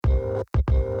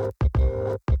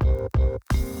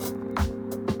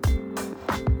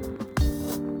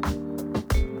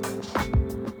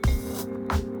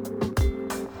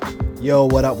Yo,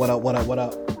 what up, what up, what up, what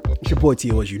up? It's your boy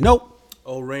Tio, as you know.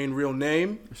 Oh, Rain, real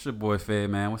name. It's your boy Fade,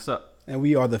 man. What's up? And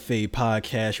we are the Fade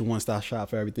Podcast, your one-stop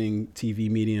shop for everything TV,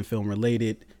 media, and film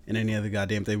related, and any other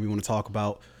goddamn thing we want to talk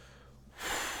about.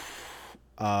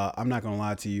 I'm not going to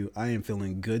lie to you. I am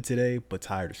feeling good today, but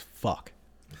tired as fuck.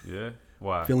 Yeah?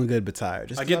 Why? Feeling good, but tired.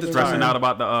 Just I get the Stressing out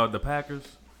about the Packers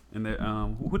and the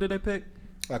who did they pick?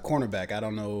 A cornerback. I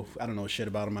don't know shit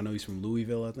about him. I know he's from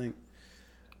Louisville, I think.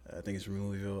 I think it's from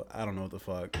Louisville. I don't know what the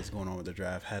fuck is going on with the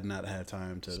draft. Had not had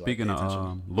time to. Speaking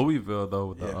of Louisville, though,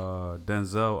 with the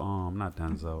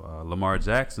Lamar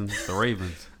Jackson, the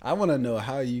Ravens. I want to know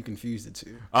how you confused the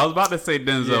two. I was about to say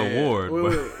Denzel Ward.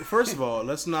 Wait. First of all,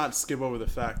 let's not skip over the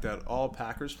fact that all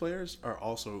Packers players are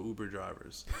also Uber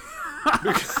drivers.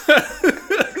 Because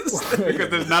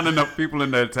there's not enough people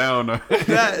in that town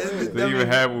to even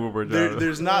have Uber drivers.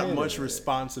 There's not much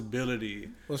responsibility.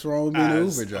 What's wrong with being an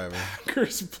Uber driver?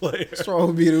 Packers player. What's wrong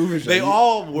with being an Uber driver? They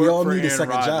all work we all for need a Aaron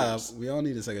second Rodgers. job. We all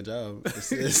need a second job. It's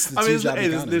the I mean, two-job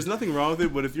economy. there's nothing wrong with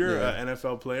it, but if you're an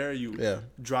NFL player, you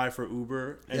drive for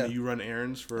Uber and you run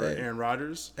errands for Aaron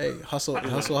Rodgers. Hey, hustle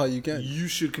how you can. You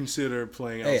should consider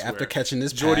playing Hey, elsewhere. after catching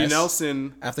this Jordy pass,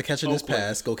 Nelson. After catching this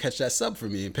pass, go catch that sub for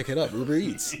me and pick it up. Uber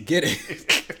Eats. Get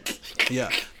it. Yeah,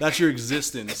 that's your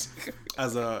existence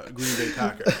as a Green Bay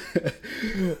Packer.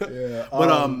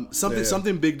 But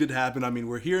something big did happen. I mean,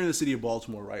 we're here in the city of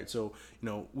Baltimore, right? So,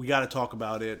 we got to talk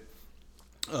about it.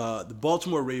 The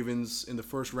Baltimore Ravens in the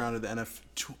first round of the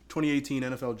 2018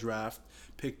 NFL Draft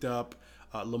picked up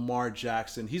Lamar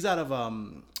Jackson. He's out of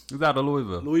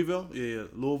Louisville. Louisville,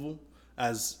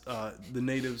 as the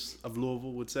natives of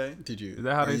Louisville would say. Did you? Is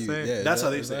that how they say it? Yeah, That's how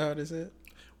they say it. Is that how they say it?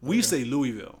 We say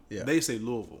Louisville. Yeah. They say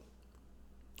Louisville.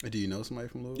 Do you know somebody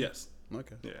from Louisville? Yes.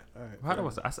 Okay. Yeah. All right. How do I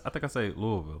say? I think I say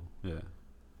Louisville. Yeah.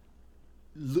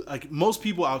 Like most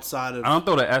people outside of I don't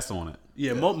throw the S on it.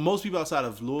 Yeah, most people outside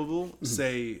of Louisville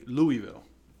say Louisville.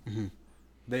 Mm-hmm.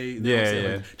 They don't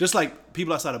say like, just like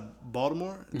people outside of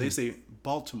Baltimore, they say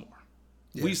Baltimore.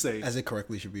 Yeah, we say as it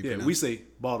correctly should be. we say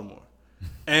Baltimore.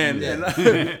 And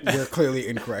we're clearly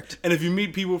incorrect. And if you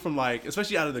meet people from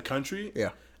especially out of the country,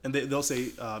 and they'll say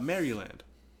Maryland.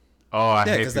 Oh, I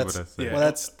hate people that say. Well,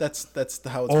 that's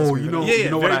how it's. Oh, you know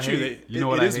what I hate?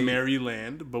 It is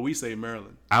Maryland, but we say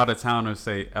Maryland. Out of towners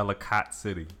say Ellicott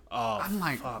City. Oh, I'm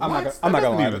like, I'm not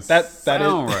gonna lie.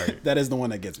 That is the one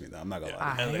that gets me though. I'm not gonna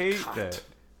lie. I hate that.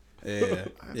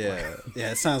 Yeah.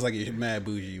 It sounds like you're mad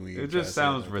bougie when you. It just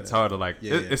sounds retarded. Like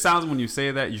it sounds when you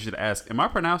say that. You should ask, "Am I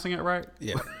pronouncing it right?"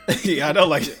 Yeah, yeah. I know.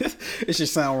 Like it should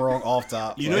sound wrong off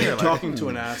top. You're talking to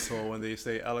an asshole when they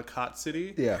say Ellicott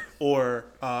City. Yeah. Or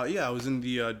I was in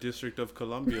the District of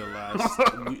Columbia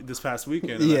this past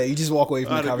weekend. Yeah, you just walk away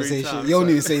from the conversation. You don't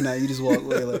need to say nothing. You just walk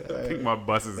away. Like, I think my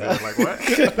bus is here. Like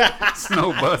what?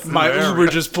 Snow bus. My Uber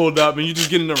just pulled up, and you just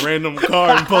get in a random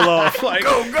car and pull off. Like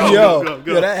go. Yo,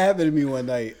 that happened to me one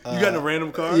night. You got in a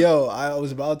random car? Yo, I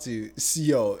was about to.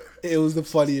 It was the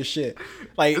funniest shit.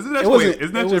 Like, isn't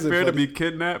that your fear to be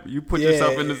kidnapped? You put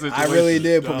yourself in the situation. I really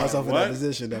did put myself in that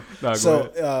position though. Nah,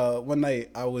 so one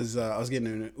night I was getting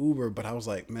in an Uber, but I was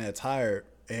like, man, tired,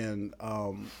 and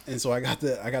so I got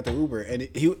the Uber, and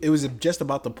it was just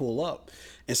about to pull up,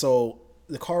 and so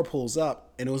the car pulls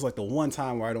up, and it was like the one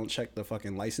time where I don't check the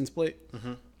fucking license plate,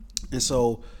 and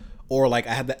so. Or like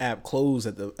I had the app closed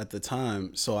at the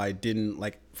time, so I didn't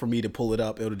for me to pull it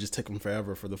up. It would just take them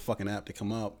forever for the fucking app to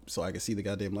come up, so I could see the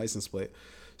goddamn license plate.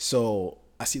 So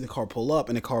I see the car pull up,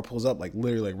 and the car pulls up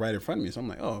literally right in front of me. So I'm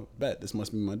like, oh, bet this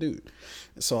must be my dude.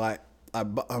 So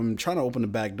I'm trying to open the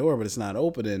back door, but it's not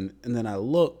opening. And then I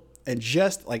look, and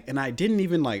and I didn't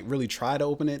even really try to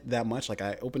open it that much. Like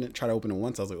I tried to open it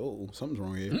once. I was like, oh, something's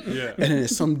wrong here. Yeah. And then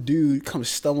some dude comes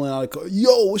stumbling out of the car.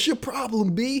 Yo, what's your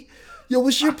problem, B? Yo,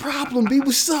 what's your problem, B?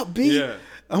 What's up, B? Yeah.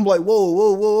 I'm like,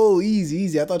 whoa,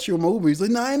 easy. I thought you were my Uber. He's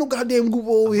like, nah, ain't no goddamn Uber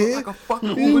over here. Like a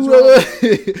fucking Uber.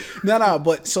 No,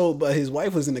 but his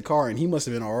wife was in the car, and he must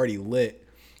have been already lit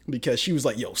because she was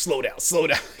like, yo, slow down,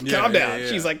 calm down. Yeah.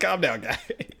 She's like, calm down, guy.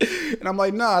 And I'm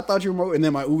like, nah, I thought you were my. And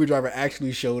then my Uber driver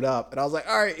actually showed up, and I was like,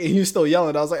 all right. And he was still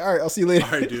yelling. I was like, all right, I'll see you later.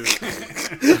 All right, dude.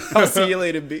 I'll see you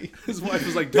later, B. His wife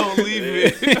was like, don't leave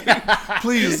me.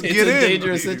 Please get in. It's a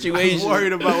dangerous situation. I'm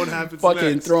worried about what happens fucking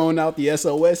next. Throwing out the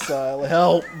SOS sign.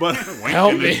 Help. But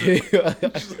help me.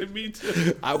 She's like, me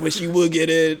too. I wish you would get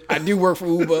in. I do work for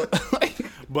Uber.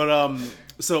 But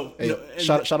so hey,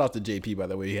 shout out to JP, by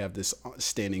the way. You have this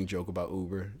standing joke about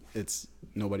Uber. It's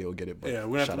nobody will get it. But yeah,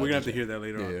 we're gonna have to hear that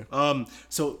later on.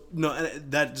 So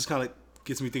that just kind of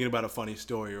gets me thinking about a funny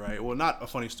story, right? Well, not a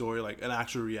funny story, like an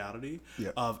actual reality.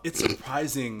 Yeah. It's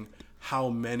surprising how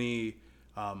many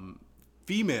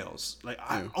females, like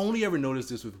I only ever noticed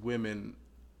this with women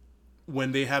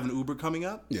when they have an Uber coming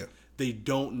up. Yeah. They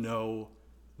don't know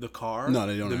the car. No,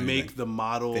 they don't know the make, anything. the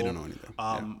model. They don't know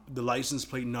anything. The license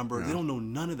plate number. No. They don't know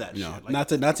none of that shit.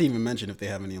 Like, not to even mention if they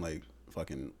have any like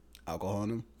fucking alcohol in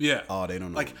them. Yeah. Oh, they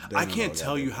don't know. Like I can't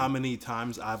tell you how many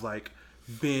times I've like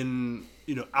been,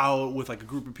 out with like a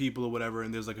group of people or whatever,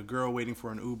 and there's like a girl waiting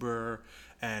for an Uber,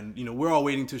 and we're all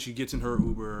waiting till she gets in her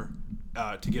Uber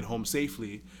to get home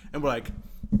safely, and we're like,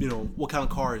 what kind of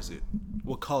car is it?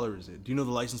 What color is it? Do you know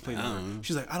the license plate number?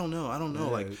 She's like, I don't know. Yeah.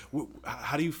 Like,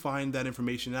 how do you find that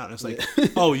information out? And it's like,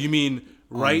 oh, you mean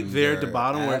right there at the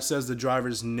bottom where it says the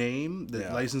driver's name, the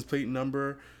license plate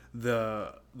number,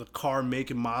 the car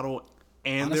make and model,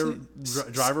 and honestly,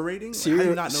 their driver rating?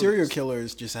 Serial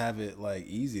killers just have it like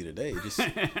easy today.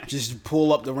 Just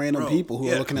pull up the random people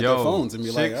who are looking at their phones and be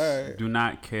like, all right. Do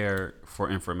not care for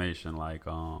information. Like,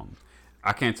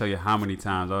 I can't tell you how many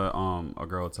times a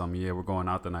girl tell me, yeah, we're going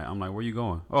out tonight. I'm like, where you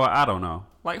going? Oh, I don't know.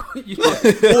 Like,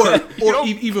 or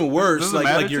even worse,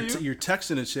 like you're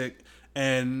texting a chick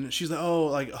and she's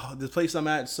like, the place I'm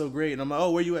at is so great, and I'm like,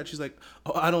 oh, where you at? She's like,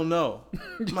 oh, I don't know.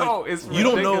 No, it's ridiculous. You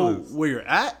don't know where you're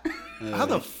at? How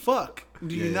the fuck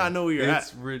do you not know where you're at?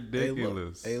 It's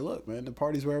ridiculous. Hey, look, man, the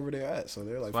party's wherever they're at, so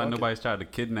they're like, that's why nobody's trying to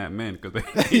kidnap men, because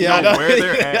they know where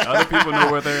they're at. Other people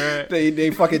know where they're at.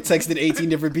 They fucking texted 18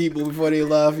 different people before they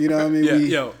left. You know what I mean?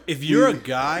 Yeah. If you're a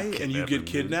guy and you get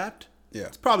kidnapped,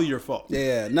 it's probably your fault.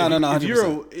 Yeah. No.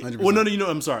 100%. Well, no.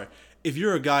 I'm sorry. If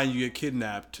you're a guy and you get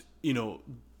kidnapped,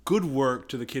 good work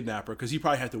to the kidnapper, because he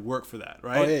probably had to work for that,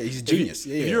 right? Oh yeah, he's a genius.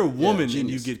 If you're a woman and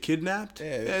you get kidnapped,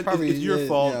 it's your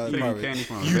fault.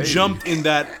 You jumped in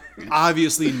that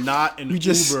obviously not an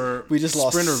Uber. We just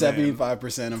lost Sprinter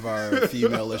 75% of our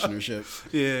female listenership.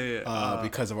 Yeah.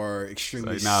 Because of our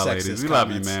extremely nah, sexist ladies, we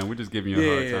comments. love you, man. We're just giving you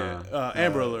a hard time.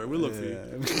 Amber Alert, we look for you.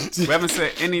 We haven't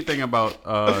said anything about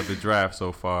the draft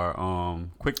so far.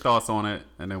 Quick thoughts on it,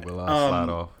 and then we'll slide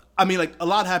off. I mean, like, a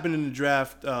lot happened in the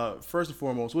draft. First and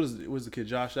foremost, what was the kid,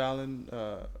 Josh Allen?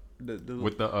 With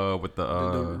the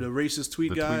racist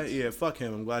tweet guy. Tweets. Yeah, fuck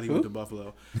him. I'm glad he went to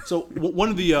Buffalo. So one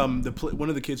of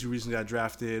the kids who recently got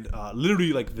drafted,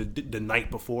 literally like the night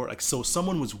before, like, so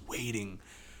someone was waiting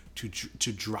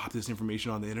to drop this information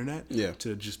on the internet,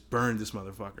 to just burn this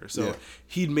motherfucker. So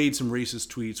he'd made some racist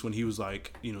tweets when he was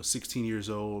like 16 years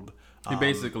old. He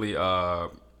basically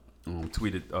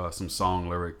tweeted some song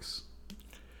lyrics.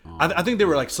 I think they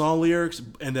were like song lyrics,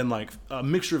 and then like a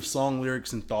mixture of song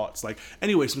lyrics and thoughts. Like,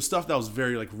 anyway, some stuff that was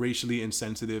very like racially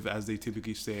insensitive, as they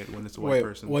typically say it when it's a white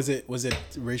person. Was it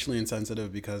racially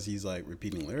insensitive because he's like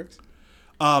repeating lyrics?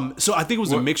 So I think it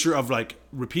was a mixture of like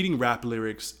repeating rap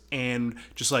lyrics and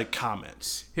just like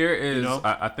comments. Here is,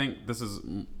 I think this is,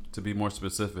 to be more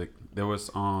specific, there was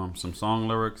some song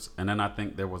lyrics, and then I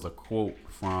think there was a quote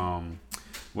from,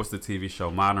 what's the TV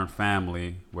show, Modern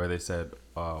Family, where they said,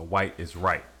 white is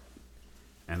right.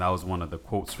 And that was one of the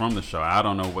quotes from the show. I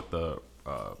don't know what the...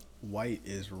 white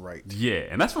is right. Yeah,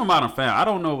 and that's from Modern Family. I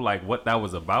don't know like what that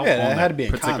was about on that had to be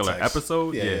in particular context.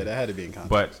 episode. Yeah, that had to be in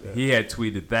context. But he had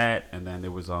tweeted that, and then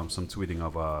there was some tweeting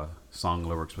of song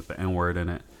lyrics with the N-word in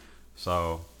it.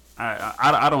 So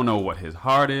I don't know what his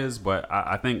heart is, but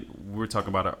I think we were talking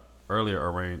about it earlier,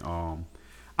 Arain.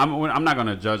 I'm not going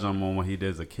to judge him on what he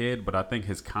did as a kid, but I think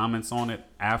his comments on it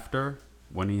after,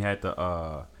 when he had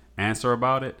to answer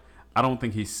about it, I don't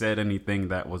think he said anything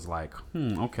that was like,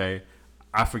 okay,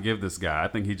 I forgive this guy. I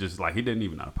think he just like, he didn't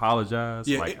even apologize.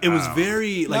 Yeah, like, it was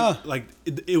very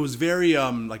it was very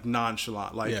like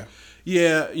nonchalant. Like,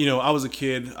 I was a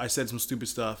kid. I said some stupid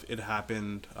stuff. It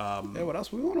happened. What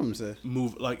else we want him to say?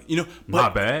 Move like my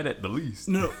bad at the least.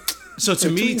 No. So to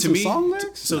me,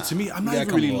 I'm not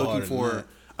even really looking for.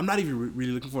 I'm not even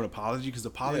really looking for an apology, because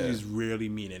apologies rarely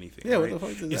mean anything. Yeah, right? what the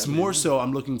fuck does it's that more mean? so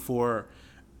I'm looking for,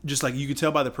 just like you can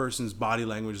tell by the person's body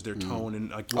language, their tone,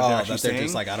 and like what they're actually saying.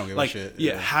 Just like, I don't give a shit.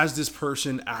 Yeah, has this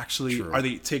person actually? Are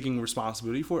they taking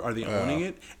responsibility for it? Are they owning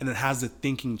it? And then has the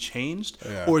thinking changed,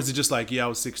 or is it just like, I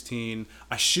was 16,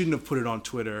 I shouldn't have put it on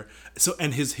Twitter? So,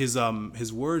 and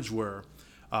his words were.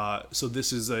 So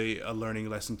this is a learning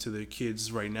lesson to the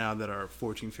kids right now that are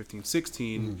 14, 15,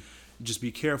 16. Just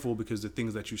be careful, because the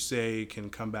things that you say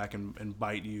can come back and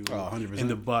bite you in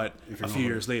the butt a few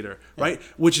years later, right?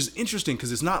 Which is interesting,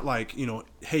 because it's not like,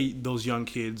 hey, those young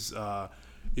kids,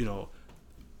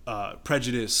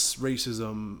 prejudice,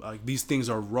 racism, like, these things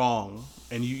are wrong,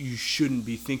 and you shouldn't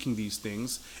be thinking these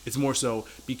things. It's more so,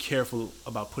 be careful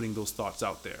about putting those thoughts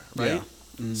out there, right?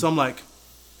 So I'm like,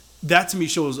 that to me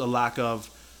shows a lack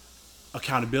of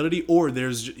accountability, or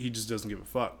he just doesn't give a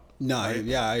fuck. No, right?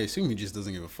 yeah, I assume he just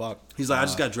doesn't give a fuck. He's like, I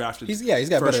just got drafted. He's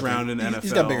got first better round in NFL.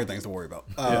 He's got bigger things to worry about.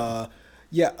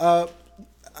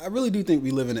 I really do think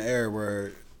we live in an era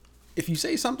where if you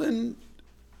say something,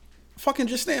 fucking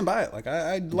just stand by it. Like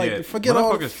I like forget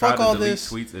all fuck all this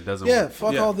tweets. It doesn't. Yeah, work.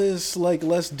 fuck all this. Like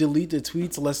let's delete the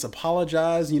tweets. Let's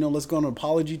apologize. Let's go on an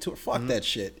apology tour. Fuck that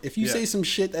shit. If you say some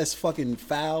shit that's fucking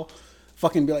foul,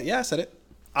 fucking be like, yeah, I said it.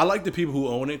 I like the people who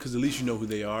own it because at least you know who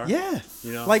they are. Yeah,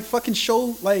 like fucking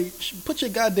put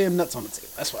your goddamn nuts on the table.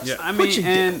 That's what I mean. Put your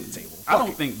dick on the table. I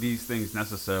don't think these things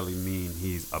necessarily mean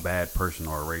he's a bad person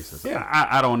or a racist. Yeah.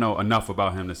 I don't know enough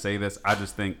about him to say this. I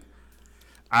just think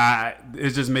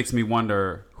it just makes me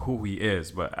wonder who he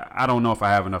is, but I don't know if I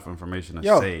have enough information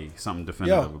to say something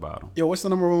definitive about him. Yo, what's the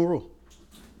number one rule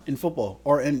in football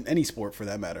or in any sport for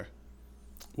that matter?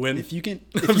 Win. If you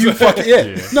fucking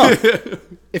no,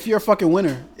 if you're a fucking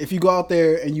winner, if you go out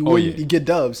there and you win, you get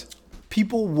dubs.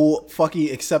 People will fucking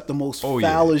accept the most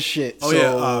foulest shit. Oh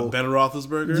yeah, Ben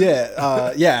Roethlisberger.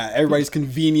 Yeah. Everybody's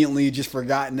conveniently just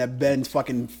forgotten that Ben's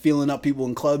fucking feeling up people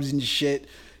in clubs and shit.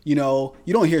 You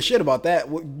don't hear shit about that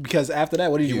because after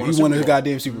that, what did you do? He won a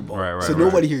goddamn Super Bowl. Right, so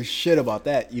nobody hears shit about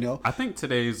that, I think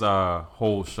today's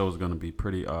whole show is going to be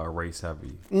pretty race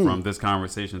heavy from this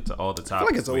conversation to all the topics. I feel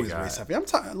like it's always race heavy. I'm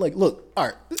tired. Like, look, all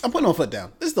right, I'm putting my foot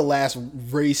down. This is the last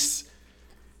race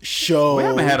show. We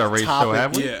haven't had a race show,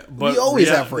 have we? Yeah, but we always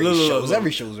have race shows. Look. Every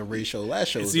show is a race show. Last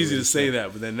show. It's easy to say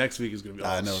that, but then next week is gonna be.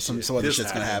 I know some other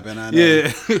shit's gonna happen. I know. Yeah,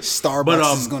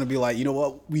 Starbucks is gonna be like, you know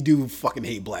what? We do fucking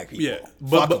hate black people. Yeah,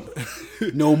 but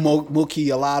no mochi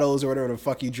gelatos or whatever the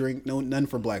fuck you drink. None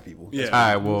for black people. Yeah. All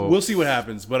right. Well, we'll see what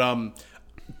happens, but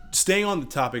staying on the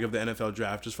topic of the NFL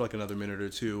draft, just for like another minute or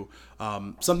two,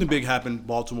 something big happened.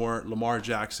 Baltimore, Lamar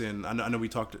Jackson. I know we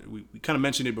kind of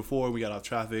mentioned it before. We got off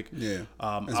traffic. Yeah.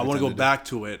 I want to go back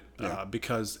to it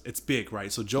because it's big,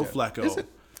 right? So Joe Flacco. Is it?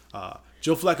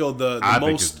 Joe Flacco,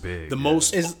 the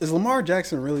most. Is Lamar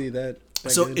Jackson really that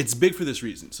so good? it's big for this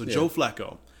reason. So Joe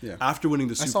Flacco, after winning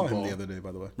the Super Bowl, I saw him the other day,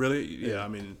 by the way. Really? Yeah. I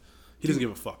mean, he doesn't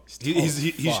give a fuck.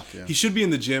 He should be in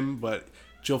the gym, but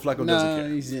Joe Flacco doesn't care.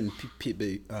 He's in pit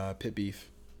beef.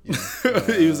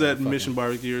 He was at Mission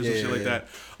Barbecue or some shit like that.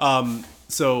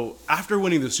 So after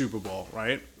winning the Super Bowl,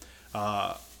 right?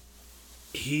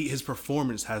 His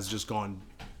performance has just gone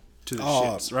to the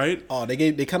shits, right? Oh,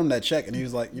 they cut him that check, and he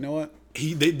was like, you know what?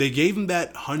 They gave him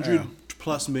that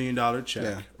 $100+ million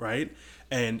check, right?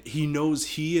 And he knows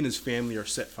he and his family are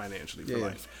set financially for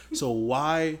life. So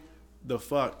why the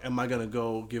fuck am I gonna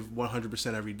go give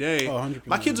 100% every day? 100%.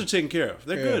 My kids are taken care of.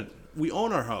 They're good. We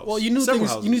own our house. Well, you knew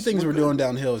things were going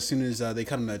downhill as soon as they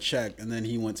cut him that check, and then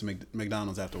he went to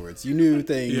McDonald's afterwards. You knew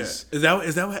things. Yeah.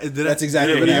 Is that what? That's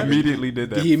exactly what happened. He immediately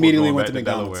did that. He immediately went to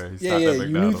McDonald's. You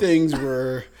knew things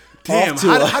were. Damn,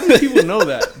 how do people know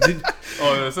that?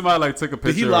 Somebody took a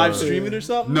picture. Did he live stream it or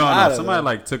something? No.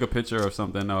 Somebody took a picture or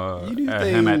something.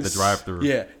 Him at the drive-thru.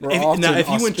 Yeah. If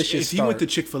he went to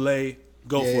Chick-fil-A,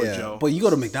 go for it, Joe. But you go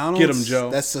to McDonald's, get him,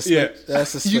 Joe. That's suspicious. Yeah. That's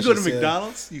suspicious. You go to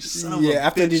McDonald's, you son of a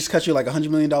after bitch. they just cut you like $100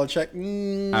 million check. All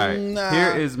right. Nah.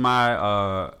 Here is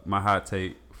my my hot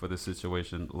take for the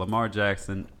situation. Lamar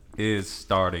Jackson is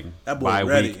starting by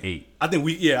week 8. I think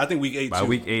week 8. By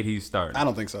week 8, he's starting. I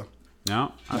don't think so.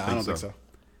 No, I don't think so.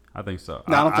 I think so.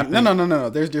 No, I don't think. No.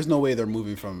 There's no way they're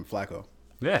moving from Flacco.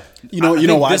 Yeah. You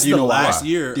know why? This Do you know why? last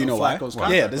year. Do you know of why? Flacco's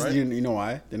contract, Yeah. right? You know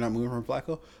why they're not moving from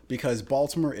Flacco? Because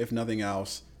Baltimore, if nothing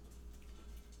else,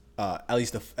 at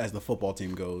least as the football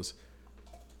team goes,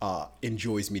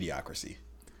 enjoys mediocrity.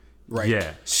 Right.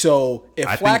 Yeah. So if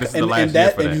I think this is the last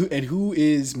year for that. And who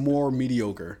is more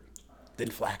mediocre than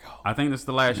Flacco? I think this is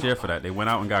the last year for that. They went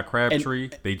out and got Crabtree.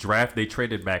 They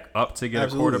traded back up to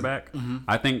get a quarterback. Mm-hmm.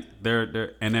 I think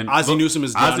they're and then Ozzie Newsome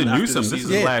is done. Ozzie Newsome. This is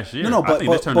his last year. No, but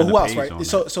who else, right? On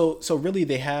so really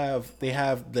they have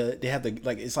the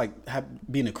like it's like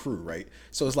being a crew, right?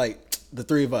 So it's like the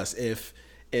three of us.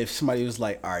 If somebody was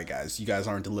like, all right, guys, you guys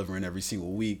aren't delivering every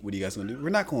single week, what are you guys gonna do?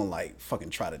 We're not gonna like fucking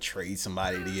try to trade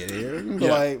somebody to get here. We're gonna be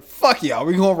like, fuck y'all,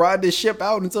 we're gonna ride this ship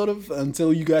out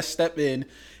until you guys step in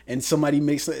and somebody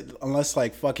makes it. Unless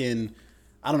like fucking,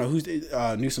 I don't know who's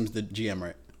Newsome's the GM,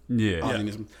 right? Yeah.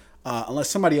 Newsome. Unless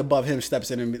somebody above him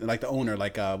steps in and like the owner,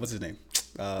 like what's his name?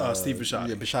 Steve Bisciotti.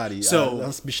 Yeah, Bisciotti. So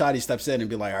Bisciotti steps in and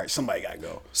be like, all right, somebody gotta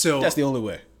go. So that's the only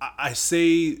way. I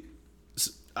say.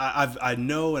 I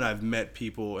know and I've met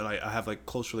people and I have like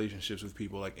close relationships with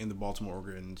people like in the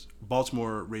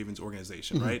Baltimore Ravens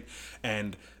organization, right?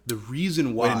 And the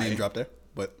reason why Way to name drop there,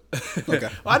 but okay.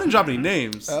 Well, I didn't drop any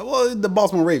names. Well, the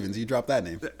Baltimore Ravens, you dropped that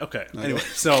name. Okay. Anyway,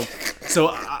 so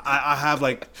I have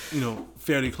like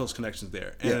fairly close connections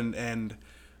there, and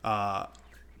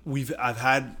I've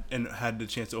had the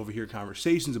chance to overhear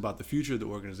conversations about the future of the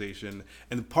organization,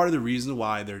 and part of the reason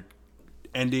why they're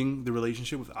ending the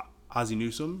relationship with Ozzie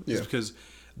Newsome is because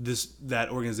that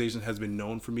organization has been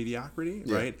known for mediocrity,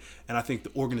 right? And I think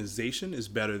the organization is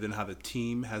better than how the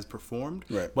team has performed.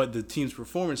 Right. But the team's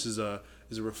performance is a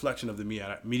reflection of the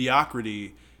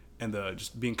mediocrity and the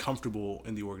just being comfortable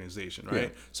in the organization, right? Yeah.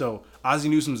 So Ozzie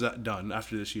Newsome's done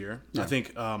after this year. I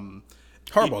think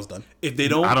Harbaugh's done. if they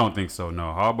don't, I don't think so. No,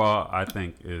 Harbaugh, I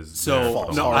think is so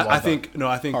False. no, Harbaugh's I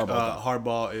think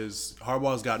Harbaugh's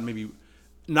Harbaugh's gotten maybe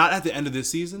not at the end of this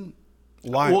season.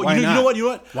 Why? Well, Why you not? know what? You know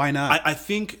what? Why not? I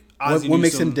think Ozzie What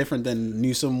makes him Newsome- different than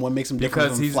Newsome? What makes him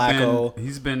different because from Flacco?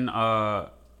 he's been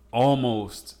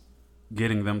almost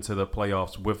getting them to the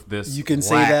playoffs with this. You can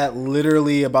say lack. that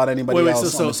literally about anybody Wait,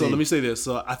 else. so let me say this.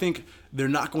 So I think they're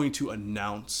not going to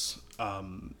announce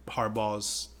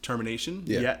Harbaugh's termination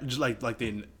yet, just like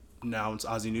they announced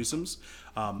Ozzie Newsome's.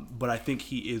 But I think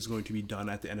he is going to be done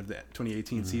at the end of the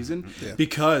 2018 season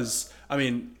because I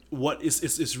mean,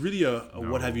 it's really a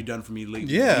what have you done for me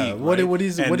lately? Yeah, league, what right?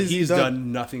 has and he he's done?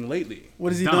 done nothing lately.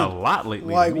 What has he He's done done? a lot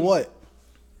lately. Like hasn't he? what?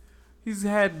 He's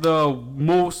had the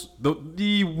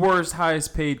worst,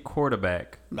 highest paid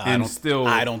quarterback, Nah, and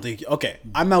I don't think. Okay,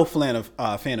 I'm no fan of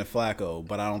Flacco,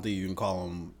 but I don't think you can call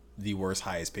him the worst,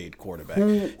 highest paid quarterback.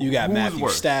 You got who's Matthew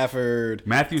worse? Stafford.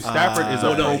 Matthew Stafford is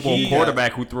a no, Pro Bowl he-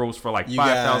 quarterback who throws for like You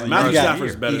 5,000 got, Matthew yards a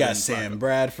Stafford's year. better you got than Sam Flacco.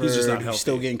 Bradford. He's just not Who's healthy.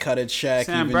 still getting cut at check.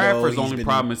 Sam even Bradford's though he's only been,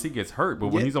 problem is he gets hurt, but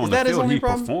when he's on is the that his field, only he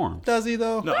problem? performs. Does he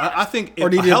though? No, I think Or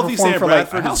did a he healthy perform Sam for like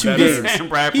Bradford is 2 better. games? Sam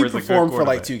Bradford He is a good performed for like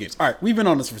quarterback. 2 games. All right, we've been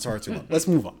on this for far too long. Let's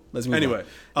move on. Anyway,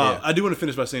 Yeah. I do want to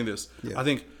finish by saying this. Yeah. I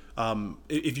think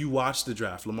if you watch the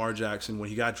draft, Lamar Jackson, when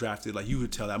he got drafted, like you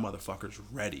could tell that motherfucker's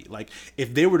ready. Like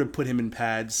if they were to put him in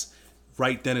pads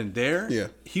right then and there,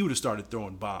 he would have started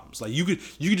throwing bombs. Like you could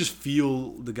just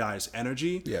feel the guy's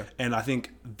energy. Yeah. And I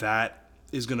think that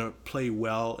is gonna play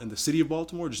well in the city of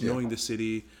Baltimore. Just knowing the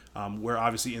city, we're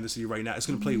obviously in the city right now. It's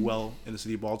gonna play well in the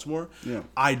city of Baltimore. Yeah.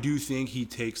 I do think he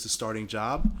takes the starting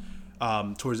job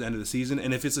towards the end of the season.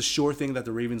 And if it's a sure thing that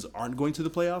the Ravens aren't going to the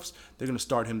playoffs, they're going to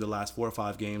start him the last 4 or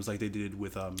 5 games like they did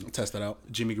with Test it out.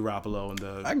 Jimmy Garoppolo and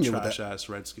the I can get with trash-ass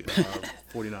Redskins,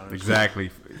 49ers. Exactly.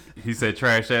 He said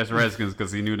trash-ass Redskins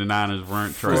because he knew the Niners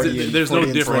weren't trash. Freudian- There's no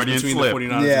Freudian difference slip. between the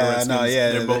 49ers and the Yeah, Redskins. no,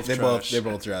 yeah, They're both trash. They're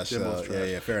both trash. They're So, both trash.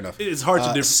 yeah, fair enough. It's hard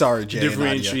to sorry, Jay and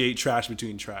differentiate trash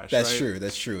between trash. That's right? true.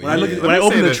 That's true. When I look Yeah, at, yeah. when I Let me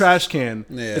open say the this. trash can,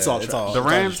 Yeah, it's all it's trash. all- The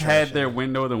Rams trash, had yeah. their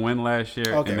window to win last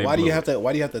year. Okay, and they why do blew you it. have to?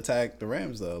 Why do you have to attack the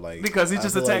Rams though? Like Because he I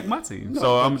just feel attacked like- my team. No,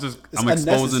 So but I'm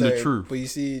exposing the unnecessary, truth. But you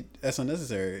see, that's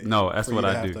unnecessary. No, that's for what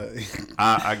you to I have do. to-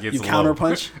 I get You low.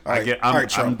 counterpunch? All right, all right, I'm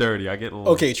Trump. dirty. I get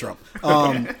low. Okay, Trump.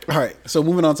 All right, so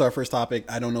moving on to our first topic.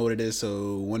 I don't know what it is,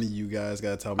 so one of you guys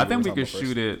gotta tell me. I think we could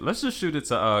shoot it. Let's just shoot it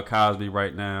to Cosby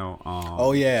right now.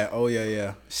 Oh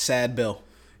yeah. Sad Bill.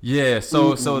 Yeah,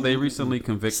 so they recently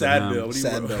convicted Sad him. Bill. What do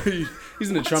Sad Bill. He's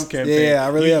in the Trump campaign. Yeah, I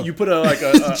really am. You put a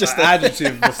Just a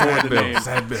adjective before the name.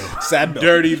 Sad Bill. Sad Bill.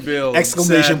 Dirty Bill.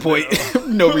 Exclamation Sad point. Bill.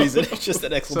 No reason. It's just an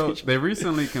So exclamation. they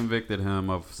recently convicted him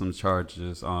of some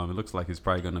charges. It looks like he's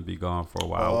probably going to be gone for a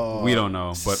while. We don't know,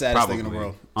 but saddest probably. thing in the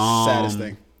world. Saddest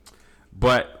thing.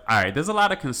 But all right, there's a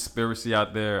lot of conspiracy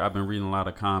out there. I've been reading a lot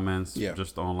of comments Yeah.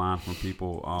 just online from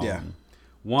people. Yeah.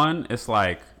 One, it's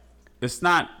like it's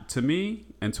not to me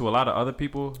and to a lot of other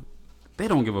people. They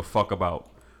don't give a fuck about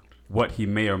what he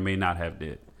may or may not have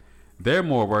did. They're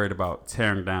more worried about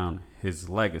tearing down his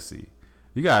legacy.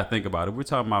 You gotta think about it. We're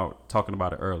talking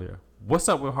about it earlier. What's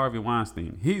up with Harvey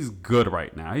Weinstein? He's good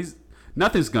right now.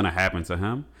 Nothing's gonna happen to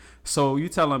him. So you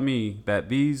telling me that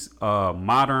these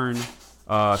modern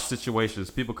situations,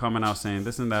 people coming out saying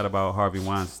this and that about Harvey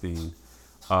Weinstein,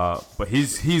 but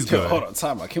he's good. Hold on,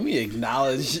 time out. Can we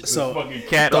acknowledge So Fucking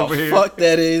cat the over here. fuck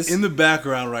that is? in the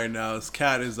background right now, this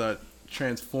cat is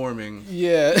transforming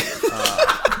Yeah.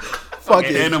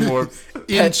 Fucking Animorphs.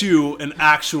 into an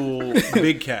actual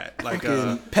big cat. Like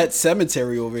Pet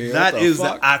Cemetery over here. that What is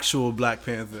fuck? the actual Black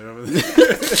Panther.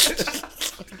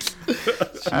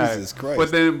 Jesus Christ.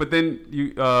 But then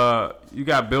you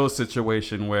got Bill's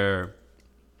situation where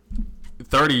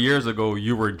 30 years ago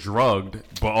you were drugged,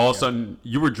 but all of a sudden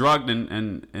you were drugged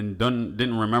and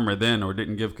didn't remember then or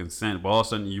didn't give consent, but all of a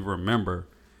sudden you remember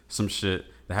some shit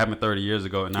that happened 30 years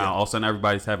ago, and now all of a sudden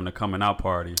everybody's having a coming out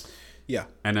party. Yeah.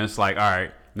 And then it's like, all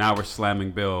right, now we're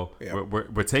slamming Bill. Yeah.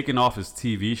 We're taking off his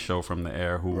TV show from the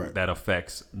air, Right. that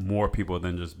affects more people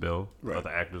than just Bill. Right. Other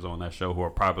actors on that show who are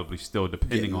probably still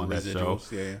depending Getting on that show.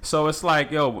 residuals, yeah. So it's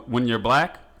like, yo, when you're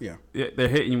black, Yeah. they're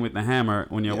hitting you with the hammer.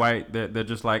 When you're white, they're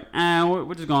just like,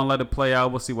 we're just gonna let it play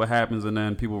out. We'll see what happens, and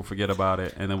then people will forget about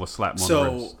it, and then we'll slap them on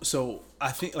the wrist. So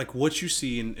I think like what you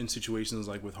see in situations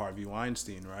like with Harvey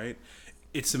Weinstein, right?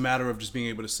 It's a matter of just being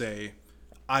able to say,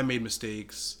 I made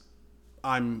mistakes.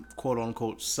 I'm quote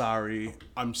unquote sorry.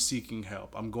 I'm seeking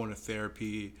help. I'm going to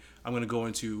therapy. I'm going to go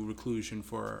into reclusion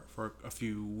for a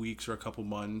few weeks or a couple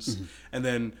months. And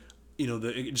then,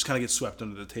 it just kind of gets swept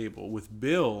under the table. With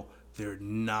Bill, they're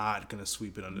not going to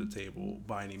sweep it under the table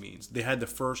by any means. They had the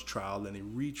first trial, then they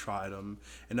retried him,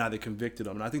 and now they convicted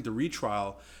him. And I think the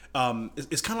retrial,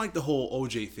 it's kind of like the whole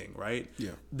OJ thing, right?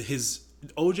 Yeah. His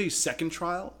OJ's second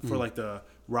trial for like the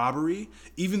robbery,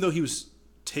 even though he was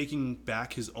taking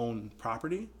back his own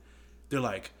property, they're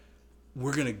like,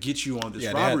 we're gonna get you on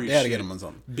this robbery. They had to get him on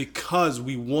something because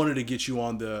we wanted to get you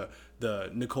on the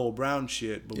Nicole Brown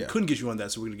shit, but we couldn't get you on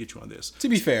that, so we're gonna get you on this. To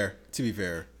be fair,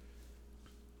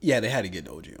 yeah, they had to get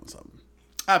OG on something.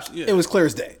 Absolutely, yeah. It was clear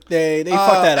as day. They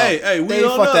fucked that up. They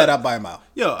fucked that up by a mile.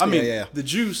 Yo, I mean, the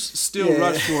juice still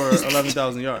rushed for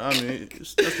 11,000 yards. I mean,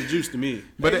 that's the juice to me.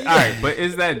 But all right, but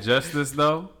is that justice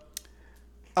though?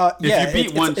 If you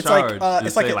beat one charge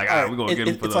and say like, all right, we're going to get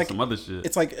him for some other shit.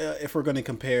 It's like if we're going to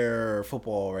compare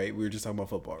football, right? We were just talking about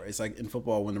football, right? It's like in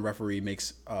football when the referee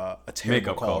makes a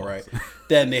terrible call, right?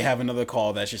 Then they have another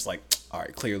call that's just like, all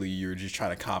right, clearly you're just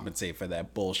trying to compensate for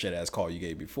that bullshit ass call you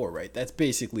gave before, right? That's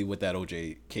basically what that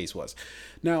OJ case was.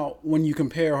 Now, when you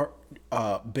compare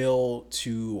Bill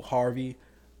to Harvey,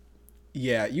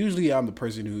 yeah, usually I'm the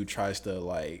person who tries to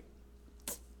like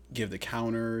give the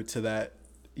counter to that,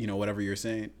 whatever you're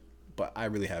saying, but I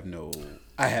really have no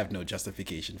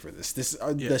justification for this.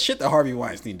 The shit that Harvey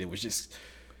Weinstein did was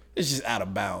it's just out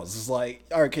of bounds. It's like,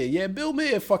 okay, yeah, Bill may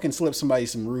have fucking slipped somebody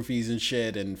some roofies and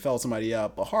shit and felt somebody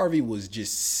up, but Harvey was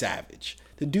just savage.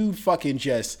 The dude fucking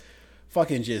just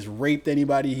raped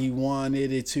anybody he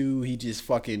wanted it to. He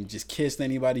just kissed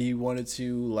anybody he wanted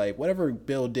to. Like whatever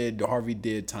Bill did, Harvey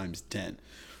did times 10.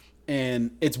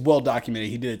 And it's well documented.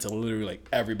 He did it to literally like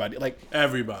everybody. Like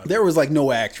everybody. There was like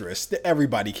no actress.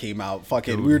 Everybody came out.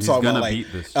 Fucking. Dude, we were talking about like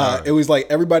it was like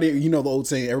everybody. The old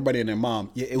saying, everybody and their mom.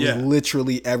 Yeah, it was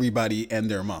literally everybody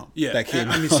and their mom. Yeah, that came.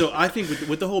 I mean, so I think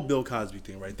with the whole Bill Cosby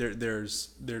thing, right? There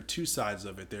are two sides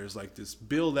of it. There's like this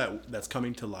Bill that's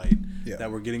coming to light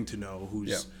that we're getting to know.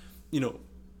 Who's we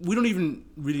don't even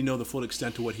really know the full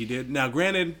extent of what he did. Now,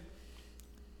 granted,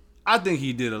 I think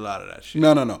he did a lot of that shit.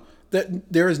 No.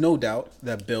 There is no doubt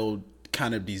that Bill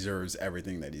kind of deserves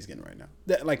everything that he's getting right now.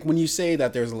 Like when you say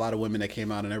that there's a lot of women that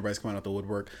came out and everybody's coming out the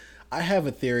woodwork, I have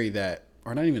a theory that,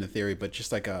 or not even a theory, but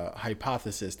just like a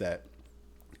hypothesis that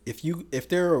if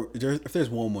there's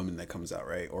one woman that comes out,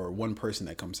 right, or one person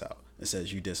that comes out and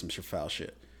says you did some foul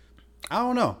shit, I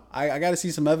don't know. I got to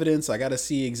see some evidence. I got to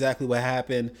see exactly what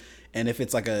happened. And if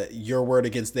it's like a your word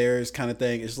against theirs kind of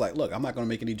thing, it's like, look, I'm not going to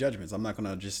make any judgments. I'm not going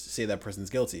to just say that person's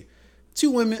guilty. Two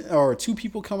women or two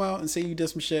people come out and say you did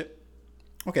some shit.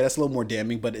 Okay, that's a little more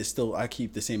damning, but it's still, I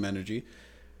keep the same energy.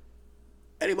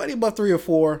 Anybody above 3 or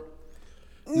 4,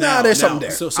 there's something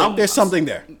there. There's something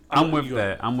there. I'm with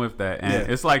that.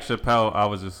 And it's like Chappelle. I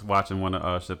was just watching one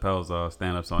of Chappelle's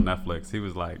stand-ups on Netflix. He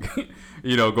was like,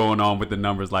 going on with the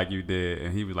numbers like you did.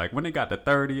 And he was like, when they got to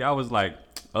 30, I was like,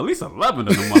 at least 11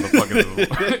 of the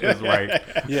motherfuckers is right.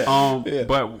 Yeah.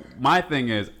 But my thing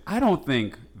is, I don't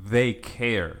think they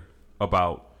care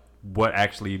about what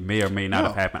actually may or may not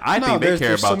have happened. I think they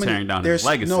care about tearing down his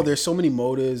legacy. No, there's so many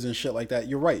motives and shit like that.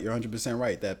 You're right. You're 100%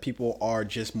 right. That people are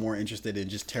just more interested in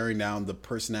just tearing down the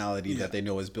personality that they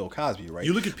know as Bill Cosby, right?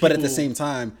 You look at people, but at the same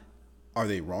time, are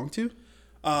they wrong to?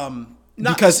 Not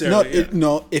because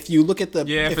if you look at the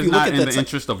if it's not in the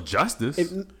interest of justice.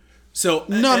 No.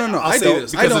 I say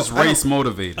this because it's race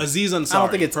motivated. Aziz Ansari. I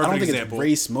don't think it's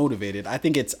race motivated. I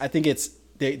think it's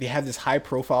they have this high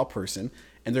profile person,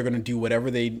 and they're going to do whatever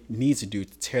they need to do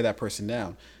to tear that person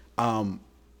down.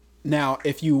 Now,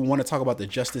 if you want to talk about the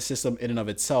justice system in and of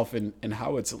itself and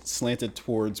how it's slanted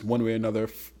towards one way or another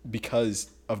because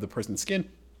of the person's skin,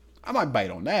 I might bite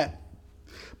on that.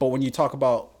 But when you talk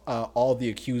about all the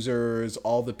accusers,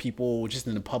 all the people just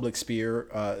in the public sphere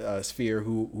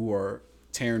who are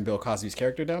tearing Bill Cosby's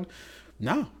character down,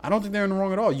 no, I don't think they're in the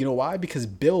wrong at all. You know why? Because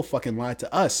Bill fucking lied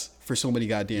to us for so many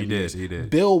goddamn years. He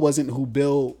did. Bill wasn't who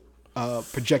Bill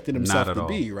projected himself to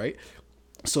be, right?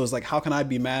 So it's like, how can I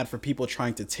be mad for people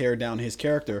trying to tear down his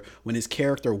character when his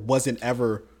character wasn't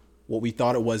ever what we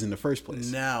thought it was in the first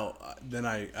place? Now, then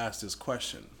I ask this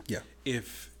question. Yeah.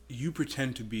 If you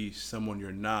pretend to be someone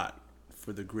you're not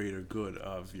for the greater good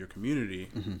of your community,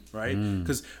 right?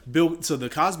 Because so the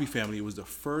Cosby family was the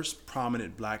first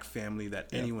prominent black family that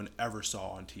anyone ever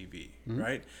saw on TV,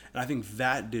 right? And I think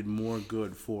that did more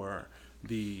good for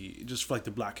the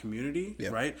black community,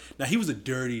 right? Now he was a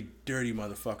dirty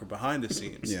motherfucker behind the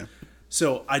scenes.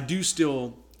 So I do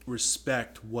still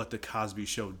respect what the Cosby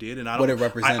Show did, and What it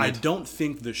represented. I don't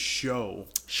think the show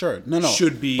Sure, no,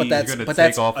 should be. But that's You're gonna but take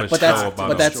that's off a but show that's about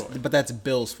but a that's story. but that's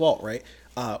Bill's fault, right?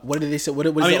 What did they say? What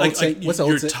was I mean, the old saying? What's the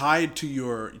you're old saying? tied to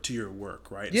your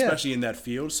work, right? Yeah. Especially in that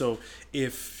field. So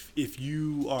if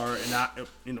you are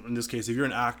in this case, if you're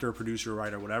an actor, producer,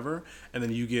 writer, whatever, and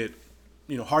then you get,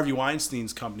 Harvey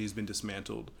Weinstein's company has been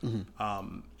dismantled,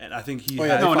 and I think he. Oh,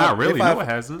 yeah, had, No, they not filed- really. they filed- No, it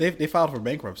hasn't. They filed for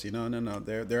bankruptcy. No,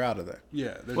 they're out of there.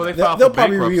 yeah. Well, they They'll, filed they'll for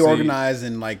probably bankruptcy. reorganize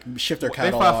and like shift their They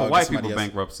catalog. filed for to white somebody people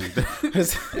else.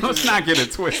 bankruptcy. Let's not get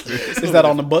it twisted. Is that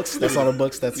on the books? That's on the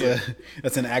books. That's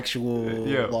that's an actual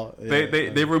Yeah. law.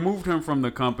 They removed him from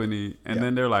the company, and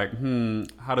then they're like,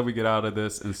 how do we get out of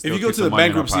this? And still If you go keep to the money in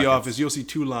our bankruptcy pockets? office, you'll see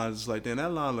two lines. It's like, damn,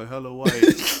 that line look hella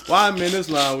white. Why I'm in this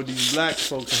line with these black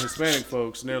folks and Hispanic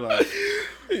folks, and they're like,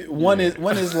 One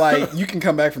is like you can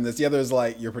come back from this. The other is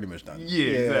like you're pretty much done. Yeah,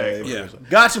 exactly. yeah,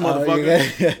 gotcha,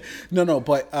 motherfucker. No,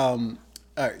 but all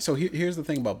right. So here's the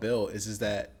thing about Bill is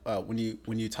that when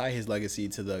you tie his legacy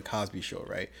to the Cosby Show,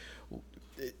 right?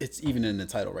 It's even in the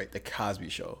title, right? The Cosby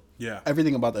Show. Yeah.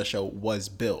 Everything about that show was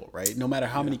Bill, right? No matter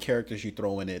how many characters you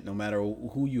throw in it, no matter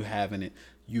who you have in it,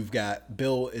 you've got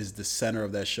Bill is the center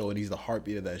of that show and he's the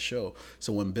heartbeat of that show.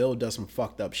 So when Bill does some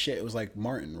fucked up shit, it was like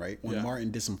Martin, right? When Martin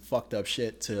did some fucked up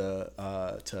shit to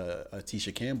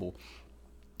Tisha Campbell,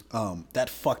 that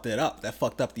fucked it up. That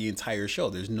fucked up the entire show.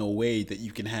 There's no way that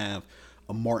you can have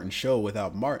a Martin show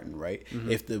without Martin, right?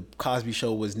 If the Cosby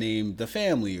Show was named The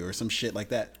Family or some shit like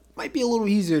that, might be a little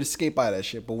easier to escape by that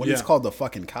shit. But when it's Yeah. called the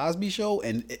fucking Cosby Show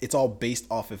and it's all based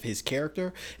off of his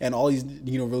character and all he's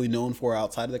really known for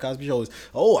outside of the Cosby Show is,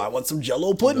 oh, I want some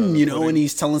Jello pudding, and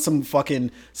he's telling some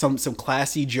fucking some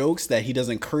classy jokes that he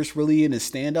doesn't curse really in his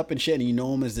stand up and shit, and you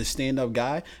know him as this stand up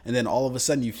guy, and then all of a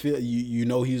sudden you feel he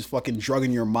was fucking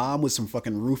drugging your mom with some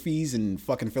fucking roofies and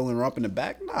fucking filling her up in the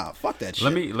back. Nah, fuck that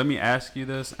shit. Let me ask you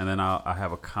this, and then I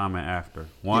have a comment after.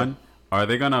 One, are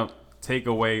they gonna take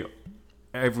away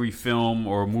every film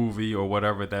or movie or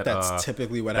whatever That's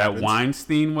typically what that happens.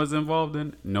 Weinstein was involved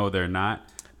in? No, they're not.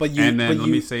 But let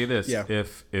me say this: yeah.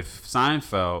 if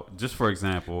Seinfeld, just for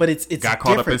example, But it's got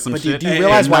caught up in different. some But shit, do you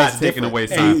realize they're why not it's taking different? away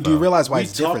Hey, Seinfeld. do you realize why We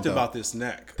it's different talked though? about this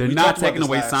neck. They're We not talked about taking this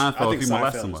away last- Seinfeld I think if he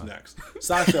molests Seinfeld someone. is next.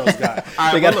 Seinfeld's got it. All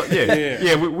right, They well, got- look,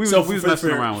 yeah, we So was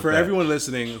messing around with for that. everyone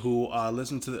listening who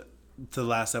listened to the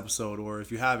last episode, or if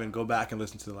you haven't, go back and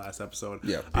listen to the last episode.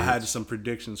 Yeah, I had some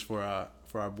predictions for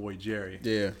our boy Jerry.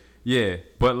 Yeah. Yeah,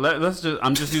 but let's just,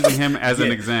 I'm just using him as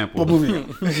an example. But moving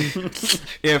on.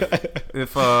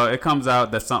 If it comes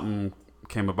out that something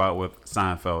came about with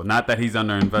Seinfeld, not that he's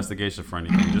under investigation for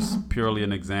anything, just purely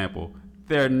an example,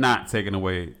 they're not taking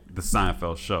away the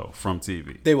Seinfeld show from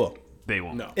TV. They will. They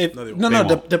won't. No. If, No, they no,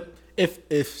 won't. no, They if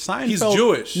Seinfeld, He's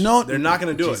Jewish. No, They're not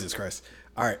gonna do it. Jesus Christ!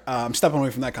 All right, I'm stepping away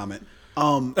from that comment.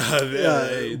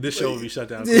 Hey, this show will be shut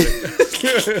down.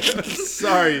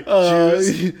 Sorry,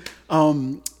 Jews.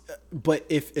 But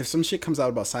if some shit comes out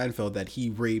about Seinfeld that he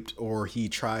raped or he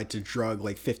tried to drug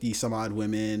like 50 some odd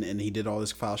women and he did all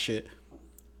this foul shit,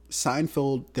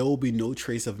 Seinfeld, there will be no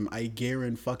trace of him. I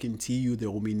guarantee you there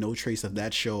will be no trace of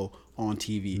that show on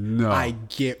TV. No.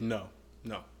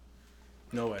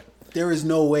 No way. There is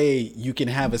no way you can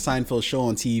have a Seinfeld show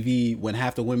on TV when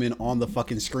half the women on the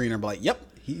fucking screen are like, yep,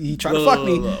 he tried to fuck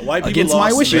me White people against my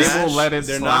lost wishes. Smash. They will let it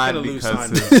They're not slide gonna lose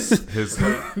because his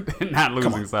they're not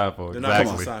losing Seinfeld. They're not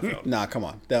Exactly. losing Seinfeld. Nah, come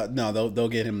on. They'll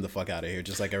get him the fuck out of here,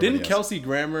 just like everybody Didn't else. Kelsey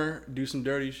Grammer do some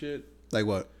dirty shit? Like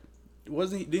what?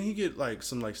 Didn't he get like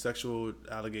some like sexual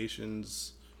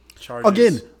allegations,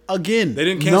 charges? Again. They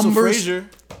didn't cancel numbers,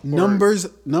 Frasier.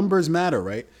 Numbers matter,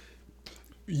 right?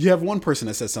 You have one person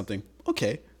that says something.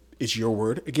 Okay, it's your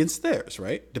word against theirs,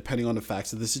 right? Depending on the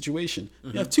facts of the situation.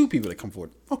 You have two people that come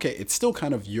forward. Okay, it's still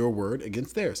kind of your word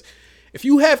against theirs. If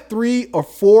you have 3 or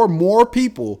 4 more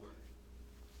people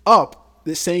up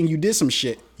that saying you did some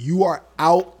shit, you are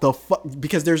out the fuck,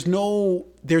 because there's no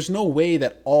way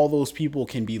that all those people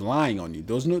can be lying on you.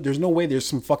 There's no way there's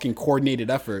some fucking coordinated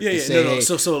effort to say, No. hey,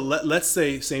 So let's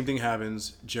say same thing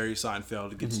happens. Jerry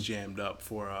Seinfeld gets jammed up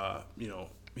for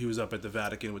he was up at the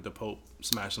Vatican with the Pope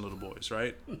smashing little boys,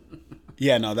 right?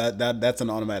 yeah, no, that's an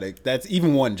automatic. That's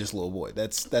even one just little boy.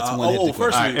 That's one hit. to first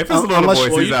quit. All right, if it's a little Unless- boys,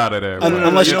 well, he's you- out of there.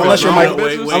 unless no, you're no, Michael,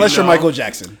 wait, unless you're no. Michael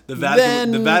Jackson, The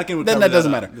Vatican would then cover that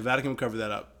doesn't up. matter. The Vatican would cover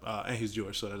that up, and he's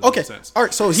Jewish, so that doesn't Okay, make sense. all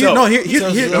right. So So-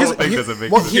 here's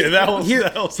that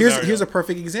whole scenario. here's a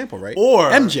perfect example, right? Or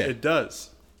MJ. it does.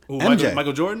 Ooh, MJ.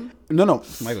 Michael Jordan? No,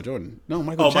 Michael Jordan. No,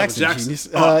 Michael Oh, Jackson. Michael Jackson.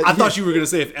 Genius. I thought you were gonna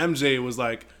say if MJ was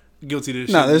like guilty to this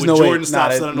No, shit. there's Would no way. Jordan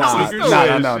stop selling those sneakers?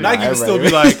 No. Nike would still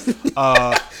everybody- be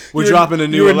like, we're dropping the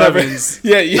new You would never- 11s.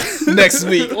 Yeah, next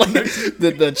week, like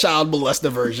the child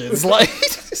molester versions. Like,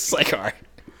 it's like, all right,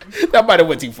 that might have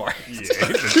went too far. Yeah,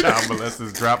 the child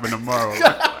molesters dropping tomorrow.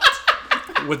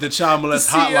 With the child molest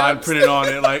hotline printed on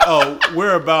it, like, oh,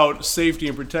 we're about safety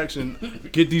and protection.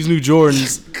 Get these new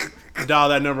Jordans. Dial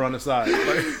that number on the side.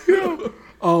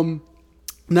 Like,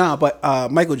 Nah,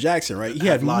 but Michael Jackson, right? He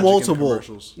had Logic in multiple.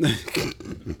 commercials.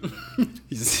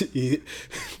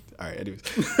 All right, anyways.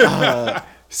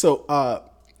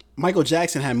 Michael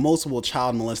Jackson had multiple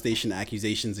child molestation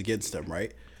accusations against him,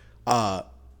 right?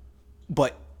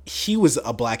 But he was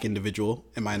a black individual.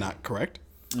 Am I not correct?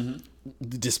 Mm-hmm.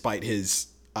 Despite his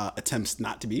attempts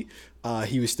not to be,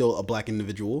 he was still a black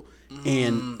individual,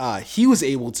 and he was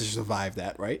able to survive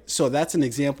that, right? So that's an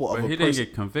example of But a he person. didn't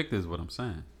get convicted, is what I'm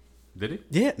saying. Did he?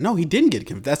 Yeah, no, he didn't get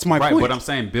convicted. That's my Right, point. but I'm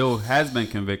saying Bill has been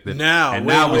convicted. Now, and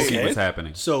wait, now we wait, see okay. what's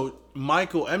happening. So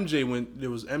MJ went. There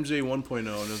was MJ 1.0 and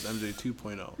there was MJ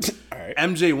 2.0. All right.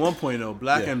 MJ 1.0,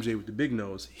 black Yeah. MJ with the big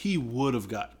nose, he would have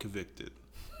got convicted.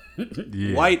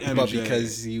 Yeah. White MJ, But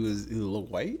because he looked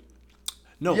white?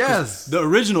 no, 'cause Yes. the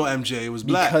original MJ was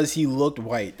black. Because he looked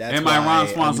white. That's In my why Ron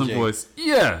Swanson MJ voice,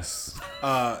 yes.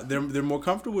 They're more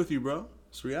comfortable with you, bro.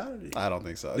 It's reality. I don't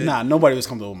think so. Nah, nobody was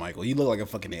comfortable with Michael. He looked like a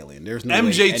fucking alien. There's no way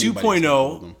MJ anybody was comfortable with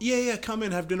 2.0, him. yeah, come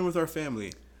in, have dinner with our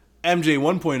family. MJ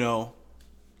 1.0,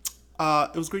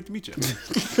 it was great to meet you.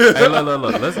 Hey,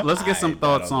 look. Let's get some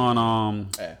thoughts on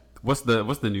Yeah. what's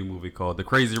the new movie called? The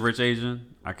Crazy Rich Asian?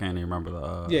 I can't even remember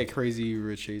the. Yeah, Crazy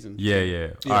Rich Asian. Yeah. All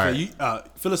Yeah, right. you,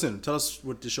 fill us in. Tell us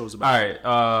what the show's about. All right.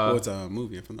 Oh, it's a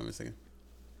movie, if I'm not mistaken.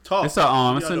 Talk. It's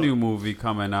a new movie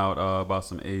coming out about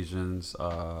some Asians,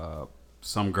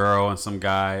 some girl and some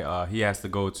guy. He has to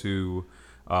go to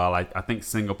I think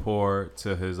Singapore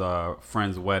to his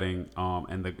friend's wedding,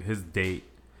 and his date.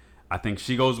 I think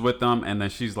she goes with them, and then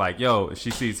she's like, "Yo,"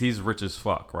 she sees he's rich as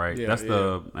fuck, right? Yeah, That's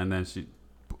and then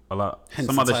Hence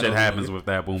some the other title shit of the happens movie. with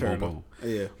that. Boom, Fair boom, enough. boom.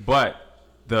 Yeah. But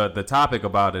the topic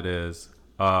about it is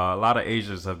a lot of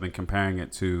Asians have been comparing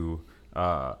it to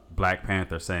Black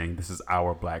Panther, saying this is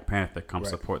our Black Panther. Come Right.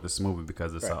 support this movie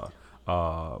because it's Right.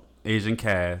 a Asian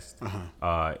cast,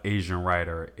 Asian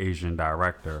writer, Asian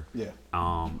director. Yeah.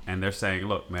 And they're saying,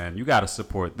 look, man, you got to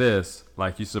support this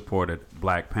like you supported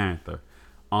Black Panther.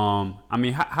 I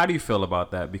mean, how do you feel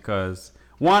about that? Because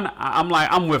one,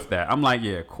 I'm with that. I'm like,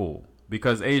 yeah, cool.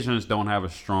 Because Asians don't have a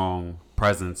strong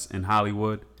presence in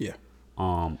Hollywood. Yeah.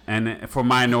 And for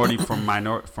minority, from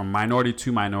minority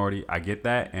to minority, I get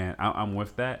that, and I'm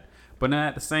with that. But then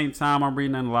at the same time, I'm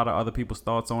reading a lot of other people's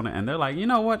thoughts on it, and they're like, you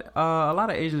know what? A lot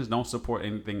of Asians don't support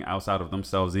anything outside of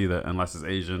themselves either, unless it's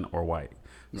Asian or white.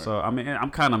 Right. So I mean, I'm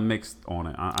kind of mixed on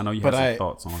it. I know you have some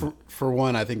thoughts on it. For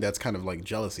one, I think that's kind of like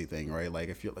jealousy thing, right? Like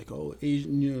if you're like, oh,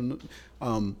 Asian,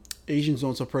 Asians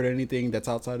don't support anything that's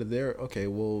outside of there. Okay,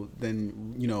 well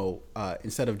then,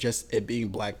 instead of just it being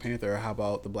Black Panther, how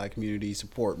about the Black community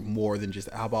support more than just?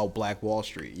 How about Black Wall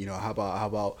Street? How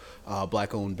about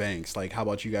Black owned banks? Like, how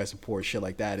about you guys support shit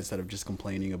like that instead of just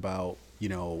complaining about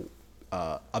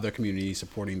other communities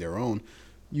supporting their own?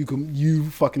 You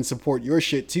fucking support your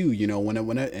shit too,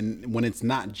 when it's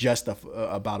not just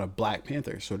about a Black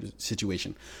Panther sort of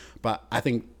situation. But I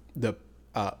think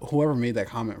whoever made that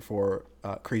comment for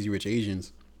Crazy Rich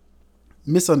Asians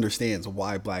misunderstands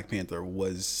why Black Panther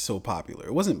was so popular.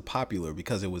 It wasn't popular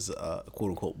because it was a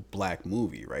quote unquote black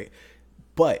movie, right?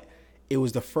 But it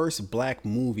was the first black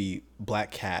movie,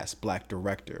 black cast, black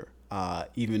director,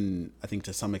 even I think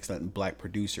to some extent black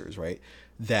producers, right?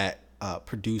 That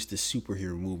produced a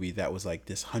superhero movie that was like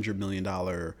this $100 million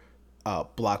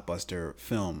blockbuster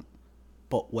film.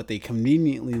 But what they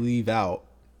conveniently leave out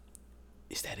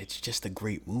is that it's just a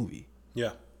great movie.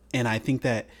 Yeah. And I think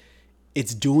that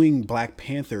it's doing Black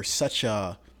Panther such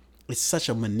a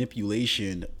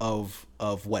manipulation of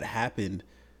what happened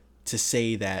to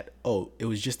say that, oh, it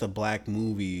was just a black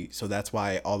movie, so that's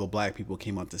why all the black people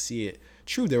came out to see it.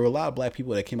 True, there were a lot of black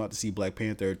people that came out to see Black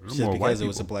Panther just because it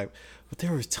was a black. But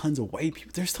there was tons of white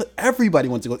people. Everybody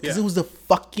went to go because it was a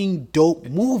fucking dope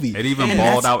movie. It even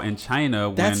balled out in China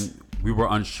when we were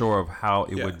unsure of how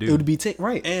it would do. It would be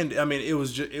right. And I mean, it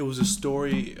was a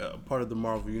story, part of the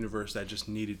Marvel universe that just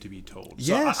needed to be told.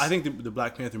 So Yes. I think the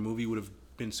Black Panther movie would have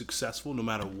been successful no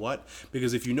matter what,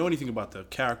 because if you know anything about the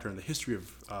character and the history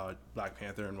of Black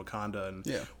Panther and Wakanda and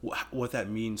what that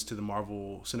means to the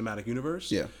Marvel Cinematic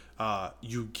Universe,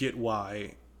 you get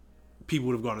why people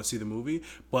would have gone to see the movie,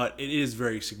 but it is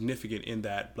very significant in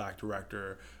that black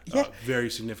director, very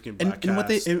significant black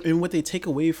cast. And what they take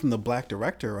away from the black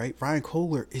director, right? Ryan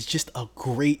Coogler is just a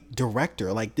great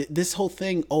director. Like this whole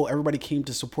thing, everybody came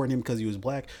to support him because he was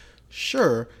black.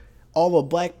 Sure, all the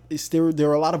black there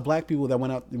were a lot of black people that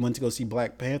went to go see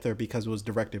Black Panther because it was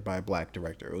directed by a black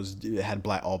director. It had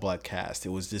all black cast. It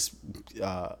was just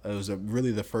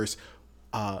really the first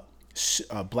black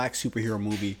superhero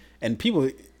movie, and people.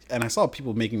 And I saw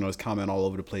people making those comment all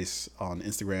over the place on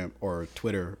Instagram or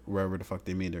Twitter, wherever the fuck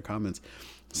they made their comments,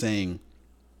 saying,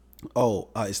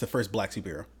 it's the first black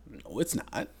superhero. No, it's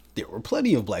not. There were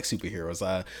plenty of black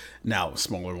superheroes. Now a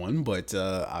smaller one, but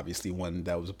obviously one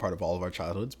that was a part of all of our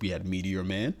childhoods. We had Meteor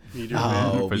Man. We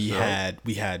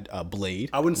had Blade.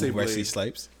 I wouldn't say Wesley Blade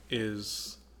Snipes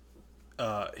is.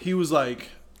 He was like,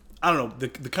 I don't know.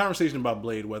 The conversation about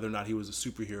Blade, whether or not he was a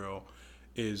superhero,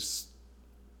 is.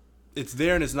 It's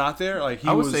there and it's not there. Like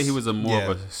I would say he was more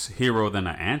of a hero than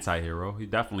an anti-hero. He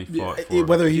definitely fought for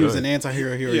whether he was an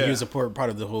anti-hero, he was a part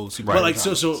of the whole super. But like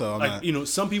so like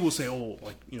some people say,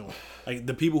 like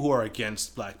the people who are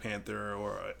against Black Panther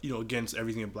or against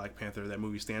everything in Black Panther that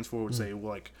movie stands for would say,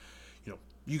 well, like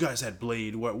you guys had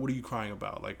Blade. What are you crying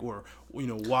about? Like, or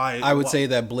why? I would say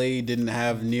that Blade didn't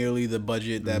have nearly the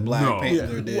budget that Black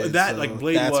Panther did. That like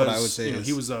Blade that's was. What I would say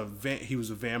he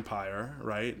was a vampire,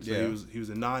 right? So he was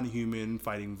a non-human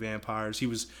fighting vampires. He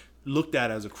was looked at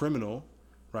as a criminal,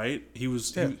 right? He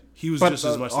was just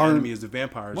as much an enemy as the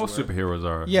vampires. Most were. Superheroes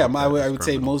are. Yeah, I would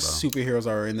say most superheroes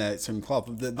are in that same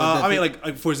club. I mean,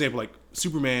 like for example, like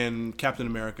Superman, Captain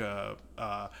America.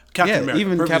 America,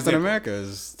 even Captain example. America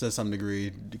is to some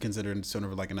degree considered sort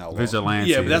of like an outlaw.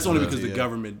 Vigilante. Yeah, but that's only because the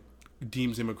government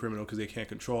deems him a criminal because they can't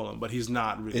control him. But he's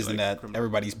not really. Isn't like that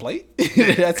everybody's plate?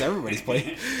 That's everybody's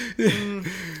plate.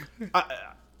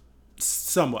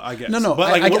 Somewhat, I guess. No.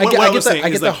 But like, I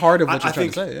get the heart of what you're trying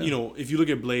to say. Yeah. If you look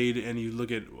at Blade and you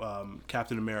look at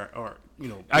Captain America, or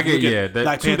I get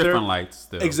Black two Panther, different lights.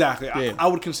 Still. Exactly. Yeah. I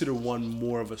would consider one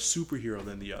more of a superhero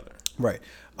than the other. Right.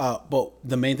 But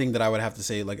the main thing that I would have to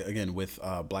say, like again, with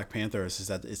Black Panther is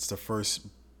that it's the first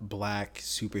black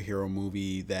superhero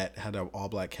movie that had an all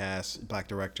black cast, black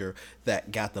director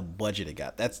that got the budget it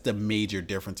got. That's the major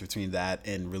difference between that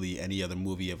and really any other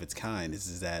movie of its kind.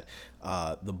 Is that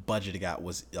the budget it got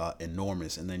was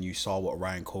enormous, and then you saw what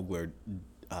Ryan Coogler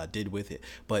did with it.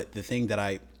 But the thing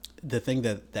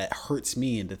that hurts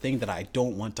me, and the thing that I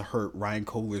don't want to hurt Ryan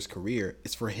Coogler's career,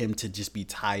 is for him to just be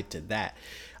tied to that.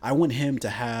 I want him to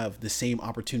have the same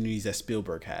opportunities that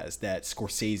Spielberg has, that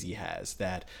Scorsese has,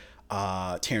 that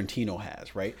Tarantino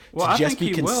has, right? Well, to I just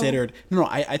think be considered. No,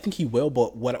 I think he will.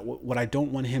 But what I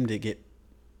don't want him to get,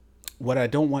 what I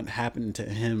don't want happen to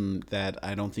him that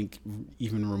I don't think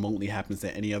even remotely happens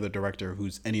to any other director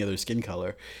who's any other skin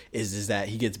color, is that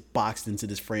he gets boxed into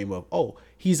this frame of,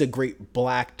 he's a great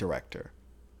black director.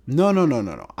 No.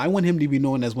 I want him to be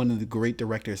known as one of the great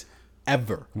directors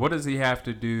ever. What does he have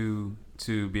to do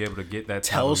to be able to get that?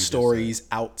 Tell stories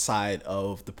outside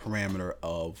of the parameter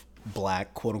of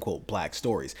black, quote unquote, black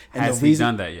stories. And has he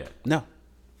done that yet? No,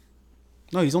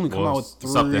 he's only come out with 3,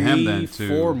 it's up to him then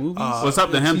 4 movies. Well, it's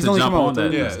up to him to jump on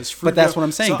that. Yeah, but that's what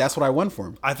I'm saying. That's what I want for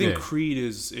him. I think Creed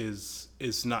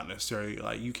is not necessarily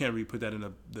like, you can't really put that in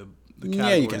the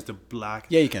category as the black.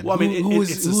 Yeah, you can. Well, I mean, who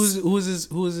is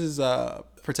his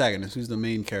protagonist? Who's the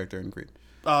main character in Creed?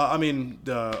 I mean,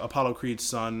 the Apollo Creed's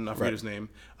son. I forget his name.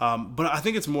 But I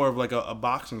think it's more of like a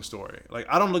boxing story. Like,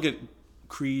 I don't look at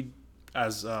Creed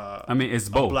as it's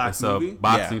both. It's movie. A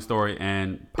boxing story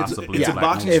and possibly it's a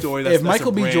boxing story. If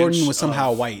Michael B. Jordan was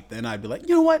somehow white, then I'd be like,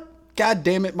 you know what? God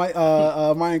damn it, Ryan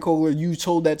Coogler, you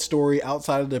told that story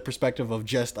outside of the perspective of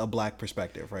just a black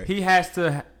perspective, right? He has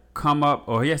to come up,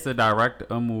 or he has to direct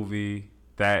a movie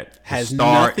that has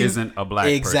star isn't a black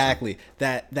exactly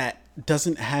person. That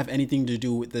doesn't have anything to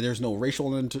do with that. There's no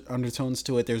racial undertones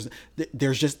to it.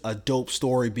 There's just a dope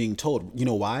story being told. You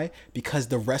know why? Because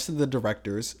the rest of the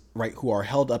directors, right, who are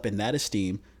held up in that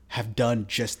esteem, have done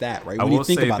just that, right? When you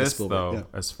think about this, though,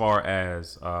 as far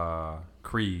as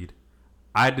Creed,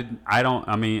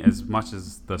 I mean, as much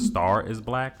as the star is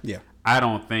black, I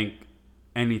don't think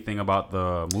anything about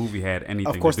the movie had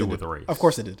anything to do with race. Of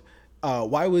course it did.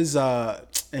 Why was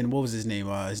and what was his name?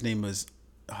 His name was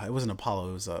it wasn't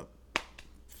Apollo. It was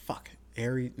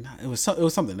Aries. It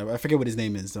was something. I forget what his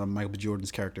name is. Michael B.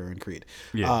 Jordan's character in Creed.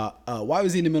 Yeah. Why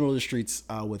was he in the middle of the streets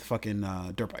with fucking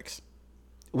dirt bikes?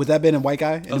 Would that been a white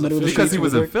guy in the middle of the streets? Because he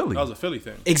was in Philly. That was a Philly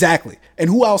thing. Exactly. And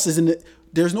who else is in the?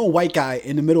 There's no white guy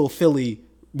in the middle of Philly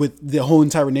with the whole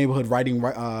entire neighborhood riding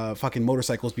fucking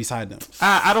motorcycles beside them.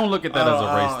 I don't look at that as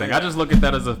a race thing. I just look at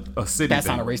that as a city That's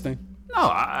thing. not a race thing. No,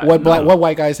 What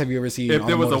white guys have you ever seen? If on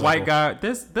there was a motorcycle? white guy,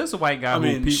 there's a white guy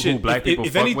who black people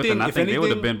fuck with, and I think they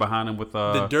would have been behind him with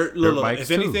the dirt bikes. If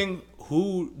too. anything,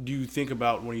 who do you think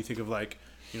about when you think of like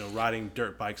riding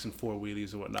dirt bikes and four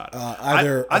wheelies and whatnot?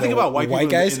 I think about white people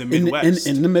guys in the Midwest,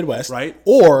 in the Midwest, right?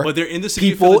 Or but they're in the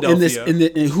city people of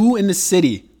Philadelphia. who in the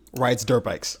city rides dirt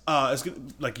bikes? It's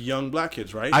like young black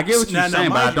kids, right? I get what you're saying,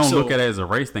 but I don't look at it as a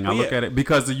race thing. I look yeah. at it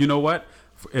because you know what?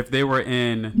 If they were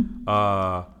in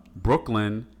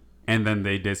Brooklyn and then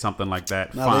they did something like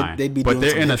that, fine. they'd be but doing they're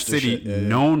some in a hipster city shit. Yeah.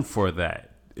 Known for that.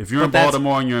 If you're in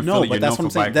Baltimore and you're in Philly, you're known for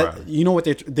bike riding. You know what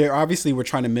they're obviously were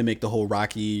trying to mimic the whole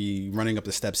Rocky running up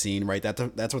the steps scene, right?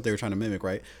 That's what they were trying to mimic,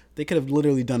 right? They could have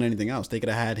literally done anything else. They could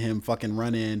have had him fucking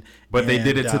run in. But they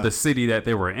did it to the city that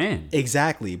they were in.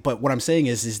 Exactly. But what I'm saying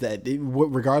is that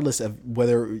regardless of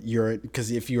whether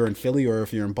because if you're in Philly or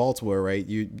if you're in Baltimore, right?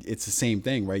 It's the same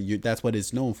thing, right? That's what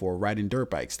it's known for, riding dirt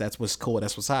bikes. That's what's cool.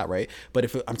 That's what's hot, right?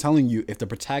 But I'm telling you, if the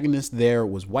protagonist there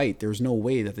was white, there's no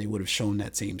way that they would have shown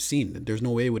that same scene. There's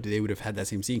no way they would have had that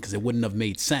same scene because it wouldn't have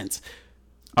made sense.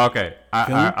 Okay,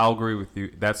 I'll agree with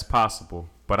you. That's possible,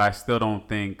 but I still don't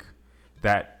think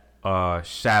that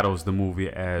shadows the movie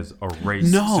as a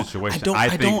race situation.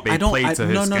 I think they played to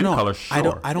his skin color.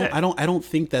 Sure. I don't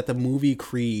think that the movie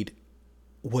Creed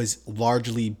was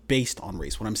largely based on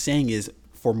race. What I'm saying is,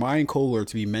 for Ryan Coogler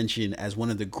to be mentioned as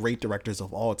one of the great directors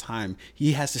of all time,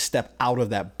 he has to step out of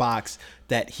that box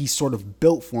that he sort of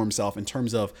built for himself in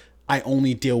terms of, I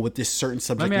only deal with this certain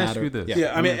subject matter. Let me ask you this.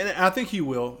 Yeah, I mean, and I think he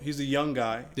will. He's a young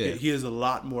guy. Yeah. He has a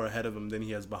lot more ahead of him than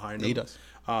he has behind him. He does.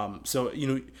 So,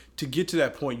 to get to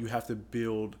that point, you have to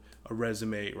build a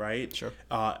resume, right? Sure.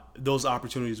 Those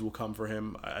opportunities will come for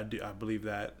him. I believe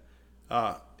that.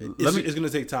 It's going to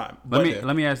take time.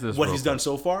 Let me ask this. What he's done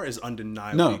so far is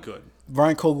undeniably good.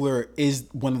 Ryan Coogler is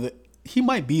one of the. He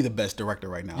might be the best director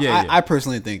right now. Yeah, I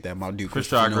personally think that my dude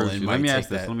Christopher Nolan might Let me take ask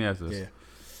this. that. Let me ask this. Yeah.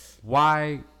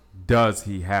 Why does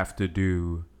he have to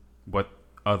do what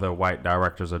other white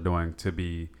directors are doing to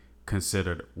be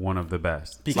considered one of the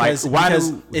best? Because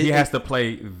he has to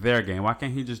play their game? Why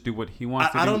can't he just do what he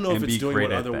wants to do? I don't know if and it's be doing great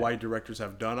what at other that? white directors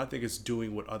have done. I think it's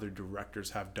doing what other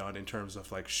directors have done in terms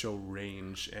of like show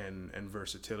range and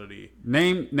versatility.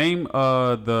 Name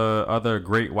the other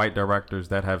great white directors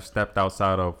that have stepped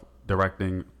outside of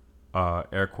directing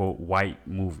air quote white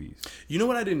movies. You know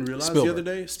what I didn't realize Spielberg. the other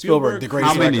day? Spielberg, the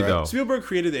greatest How many director, though? Spielberg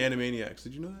created the Animaniacs.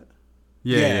 Did you know that?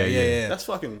 Yeah. That's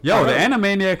fucking. Yo, the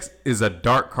Animaniacs is a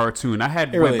dark cartoon. I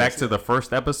went really back is. to the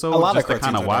first episode A lot just of to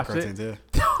kind of cartoons are watch dark it.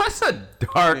 cartoons, It's a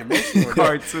dark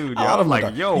cartoon. A lot of them are like,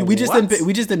 dark. yo, we just what?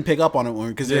 didn't pick up on it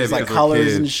because Yeah, there's like because we're colors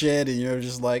kids. and shit, and you're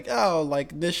just like, oh,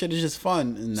 like this shit is just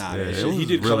fun. Nah, Yeah, that it shit- was he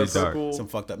did really Color dark. Purple. some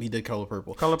fucked up. He did Color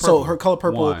Purple. Color So Purple. her Color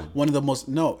Purple, One. of the most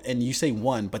and you say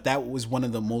one, but that was one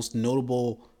of the most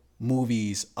notable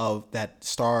movies that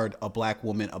starred a black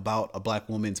woman about a black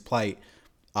woman's plight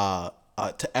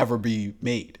to ever be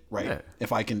made, right? Yeah.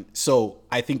 If I can, so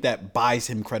I think that buys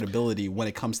him credibility when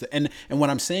it comes to and what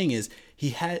I'm saying is he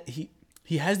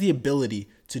has the ability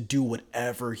to do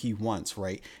whatever he wants,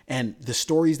 right? And the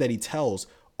stories that he tells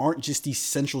aren't just these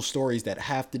central stories that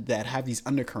have these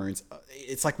undercurrents.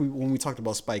 It's like when we talked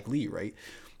about Spike Lee, right?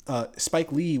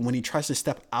 Spike Lee, when he tries to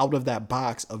step out of that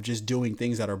box of just doing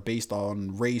things that are based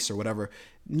on race or whatever,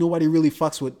 nobody really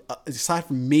fucks with, aside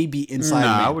from maybe Inside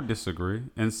Man. I would disagree.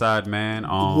 Inside Man,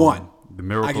 One. The I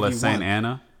Miracle give at you Saint one.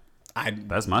 Anna.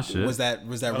 That's my shit. Was that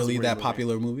was a really great that movie.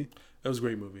 popular movie? That was a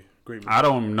great movie. Great movie. I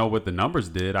don't know what the numbers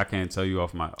did. I can't tell you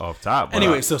off top. But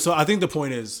Anyway, so I think the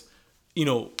point is,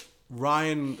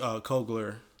 Ryan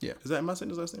Coogler. Yeah. Am I saying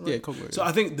his last name right? Yeah, Coogler, So yeah.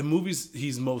 I think the movies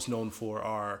he's most known for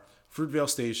are Fruitvale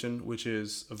Station, which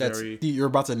is You're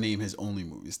about to name his only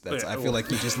movies. I feel well-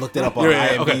 like you just looked it up on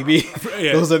Yeah, okay. IMDb.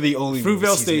 Yeah. Those are the only movies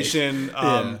Fruitvale he's made. Station,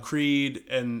 Yeah. Creed,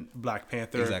 and Black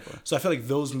Panther. Exactly. So I feel like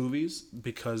those movies,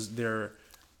 because they're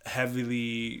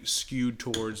heavily skewed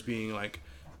towards being like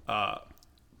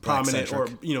prominent or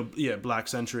Black-centric. black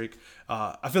centric.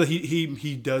 I feel like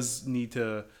he does need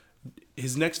to.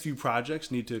 His next few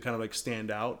projects need to kind of like stand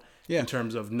out in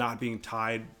terms of not being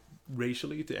tied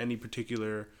racially to any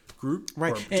particular group,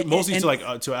 Right. Or mostly to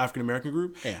an African American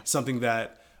group. Yeah. Something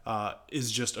that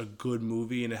is just a good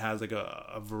movie and it has like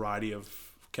a variety of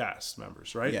cast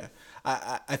members, right? Yeah,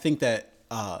 I think that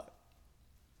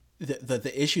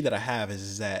the issue that I have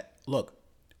is that, look,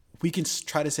 we can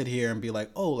try to sit here and be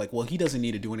like, oh, like, well, he doesn't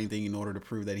need to do anything in order to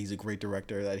prove that he's a great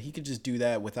director, that he could just do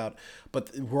that without, but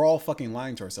we're all fucking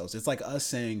lying to ourselves. It's like us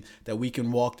saying that we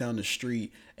can walk down the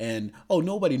street and, oh,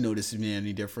 nobody notices me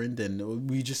any different than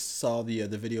we just saw the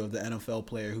video of the NFL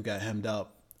player who got hemmed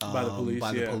up by the police.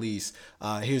 By the police.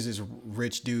 Here's this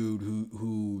rich dude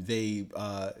who they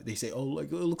say, oh,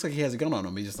 like it looks like he has a gun on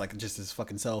him. He's just his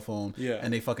fucking cell phone. Yeah.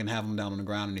 And they fucking have him down on the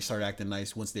ground, and they start acting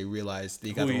nice once they realize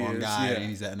they got Who the he wrong is, guy, yeah. and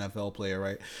he's an NFL player,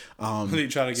 right? They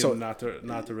try to get him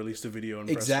not to release the video and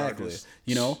exactly. press charges.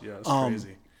 You know, Yeah, it's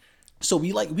crazy. So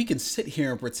we can sit here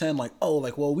and pretend like, oh,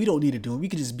 like, well, we don't need to do it. We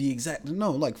could just be exact.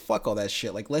 No, like, fuck all that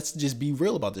shit. Like, let's just be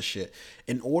real about this shit.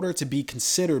 In order to be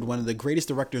considered one of the greatest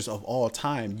directors of all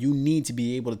time, you need to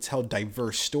be able to tell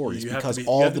diverse stories, because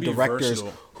all the directors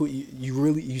who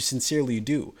you sincerely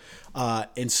do.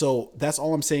 And so that's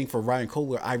all I'm saying for Ryan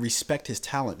Coogler. I respect his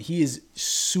talent. He is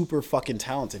super fucking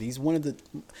talented. He's one of the,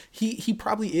 he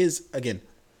probably is, again,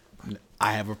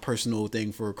 I have a personal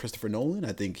thing for Christopher Nolan.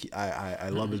 I think I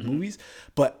love his movies,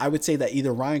 but I would say that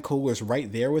either Ryan Coogler's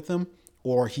right there with him,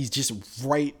 or he's just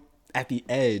right at the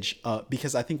edge.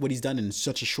 Because I think what he's done in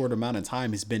such a short amount of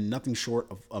time has been nothing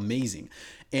short of amazing,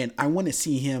 and I want to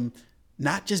see him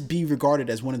not just be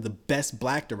regarded as one of the best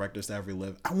black directors to ever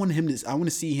live. I want to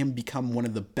see him become one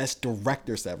of the best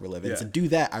directors to ever live. And to do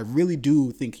that, I really do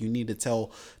think you need to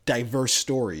tell diverse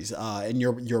stories. And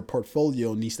your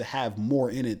portfolio needs to have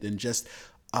more in it than just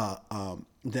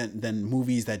than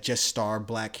movies that just star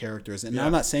black characters. And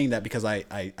I'm not saying that because I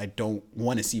don't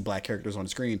want to see black characters on the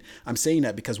screen. I'm saying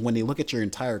that because when they look at your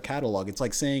entire catalog, it's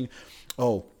like saying,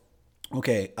 oh,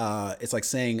 okay, it's like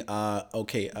saying,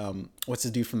 what's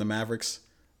the dude from the Mavericks?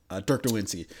 Dirk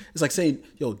Nowitzki. It's like saying,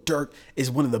 yo, Dirk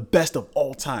is one of the best of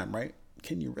all time, right?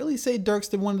 Can you really say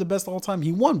Dirk's one of the best of all time?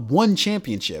 He won one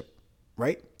championship,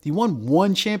 right? He won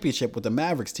one championship with the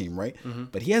Mavericks team, right? Mm-hmm.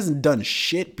 But he hasn't done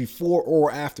shit before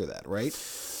or after that, right?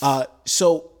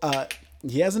 So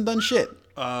he hasn't done shit.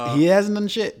 He hasn't done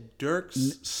shit. Dirk's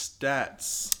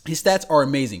stats. His stats are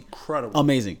amazing. Incredible.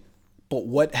 Amazing. But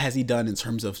what has he done in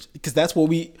terms of, because that's what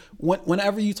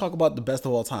whenever you talk about the best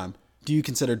of all time, do you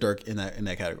consider Dirk in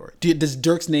that category? Does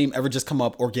Dirk's name ever just come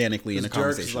up organically in a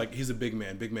conversation? Dirk's like, he's a big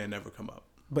man. Big man never come up.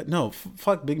 But no,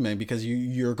 fuck big man, because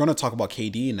you're going to talk about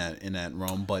KD in that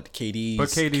realm, but KD's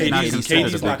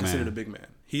not considered a big man.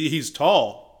 He's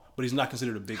tall, but he's not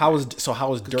considered a big man. How is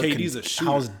Dirk? KD's a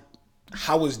shooter.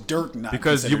 How is Dirk not?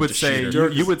 Because you would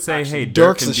say hey,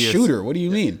 Dirk's a shooter. What do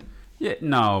you mean? Yeah,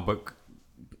 no, but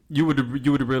you would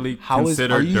really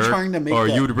consider Dirk,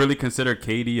 you would really consider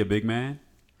KD a big man?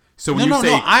 So when no,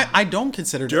 I don't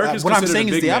consider Dirk. What I'm saying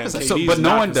is the opposite. But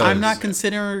no one does. I'm not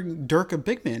considering Dirk a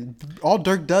big man. All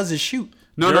Dirk does is shoot.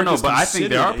 No. But I think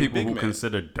there are people who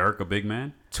consider Dirk a big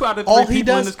man. 2 out of 3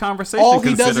 people in this conversation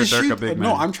consider Dirk a big man.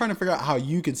 No, I'm trying to figure out how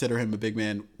you consider him a big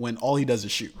man when all he does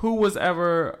is shoot. Who was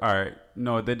ever? All right,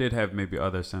 no, they did have maybe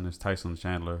other centers, Tyson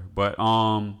Chandler, but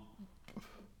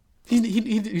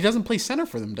he doesn't play center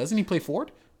for them, doesn't he? Play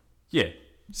forward. Yeah.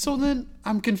 So then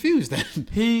I'm confused. Then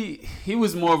he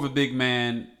was more of a big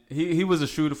man. He was a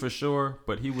shooter for sure,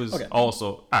 but he was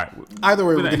also all right. Either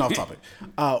way, we're getting off topic.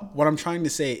 What I'm trying to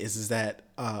say is that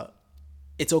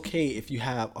it's okay if you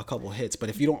have a couple hits, but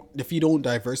if you don't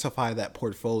diversify that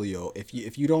portfolio, if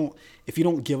you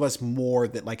don't give us more,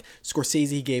 that like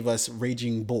Scorsese gave us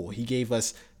Raging Bull, he gave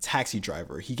us Taxi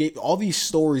Driver, he gave all these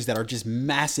stories that are just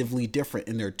massively different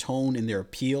in their tone, in their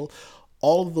appeal.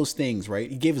 All of those things,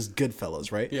 right? He gave us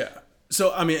Goodfellas, right? Yeah.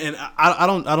 So I mean, and I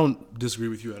don't disagree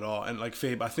with you at all. And like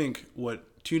Fabe, I think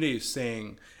what Tune is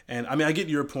saying, and I mean, I get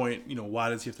your point. You know, why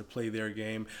does he have to play their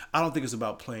game? I don't think it's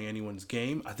about playing anyone's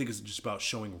game. I think it's just about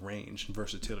showing range and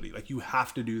versatility. Like you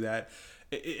have to do that,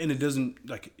 and it doesn't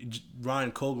like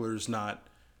Ryan Coogler's not.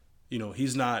 You know,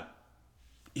 he's not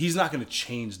going to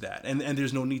change that, and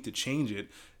there's no need to change it.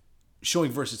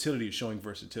 Showing versatility is showing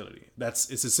versatility.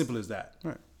 It's as simple as that.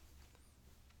 Right.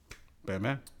 Bad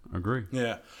man. Agree.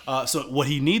 Yeah. So what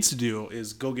he needs to do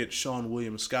is go get Sean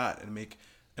William Scott and make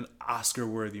an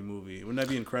Oscar-worthy movie. Wouldn't that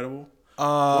be incredible? When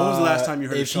was the last time you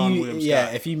heard of Sean William Scott?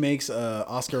 Yeah, if he makes an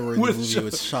Oscar-worthy movie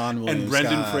with Sean William and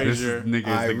Brendan Scott, Fraser,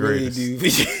 I really do.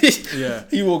 Yeah,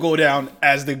 he will go down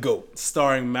as the GOAT,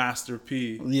 starring Master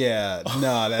P. Yeah,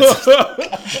 no, that's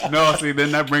no. See,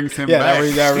 then that brings him back.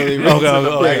 That really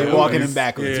okay, walking him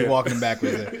backwards. You're walking him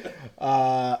backwards.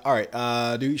 All right.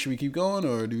 Should we keep going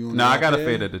or do you? No, I got a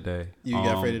fade of the day. You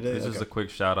got a fade of the day. This is a quick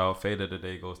shout out. Fade of the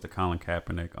day goes to Colin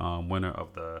Kaepernick, winner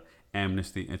of the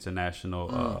Amnesty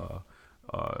International.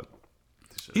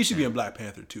 He should be in Black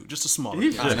Panther too. Just a small.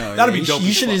 That'd be dope.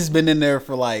 He should have just been in there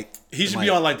for like. He should be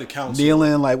on like the council,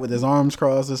 kneeling like with his arms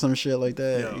crossed or some shit like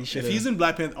that. Yeah. If he's in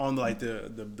Black Panther on like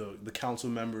the council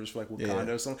members for like Wakanda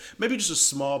or something, maybe just a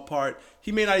small part.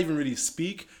 He may not even really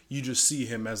speak. You just see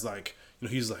him as like, you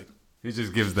know, he's like, He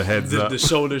just gives the heads The, up. the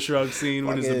shoulder shrug scene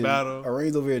when it's a battle.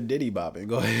 Arraigns over here Diddy bopping.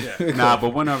 Go ahead. Nah,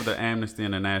 but winner of the Amnesty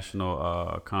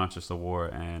International Conscious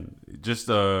Award, and just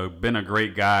been a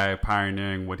great guy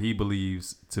pioneering what he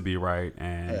believes to be right,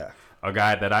 and a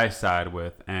guy that I side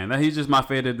with, and he's just my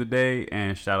fate of the day.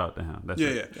 And shout out to him. That's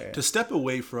it. Yeah. To step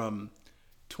away from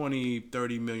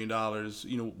 $20-30 million,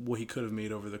 what he could have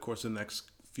made over the course of the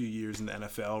next few years in the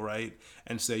NFL, right?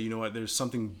 And say, you know what, there's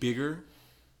something bigger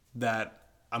that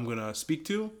I'm gonna speak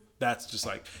to. That's just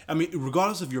like, I mean,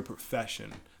 regardless of your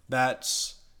profession,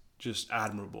 that's just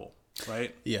admirable,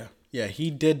 right? Yeah. He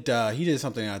did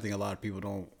something I think a lot of people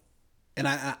don't. And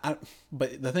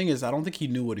but the thing is, I don't think he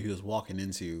knew what he was walking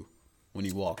into when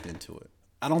he walked into it.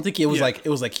 I don't think it was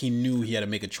like he knew he had to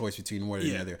make a choice between one or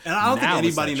the other. And I don't think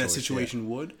anybody in that situation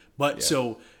would. But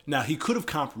so now he could have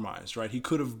compromised, right? He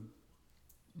could have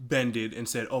bended and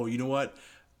said, "Oh, you know what?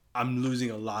 I'm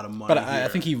losing a lot of money." But I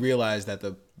think he realized that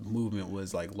the movement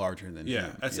was like larger than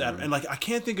him. That's and like I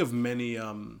can't think of many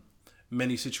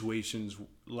situations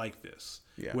like this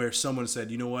where someone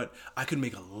said, "You know what? I could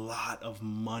make a lot of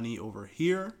money over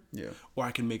here, or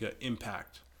I can make an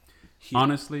impact here."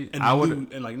 Honestly, and I would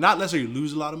and like not necessarily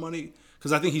lose a lot of money,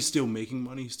 because I think he's still making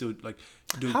money. He's still like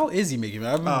doing. How is he making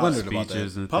money? I've wondered about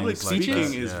speeches that. and Public things like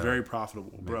speaking that. is very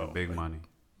profitable, bro. Making big money.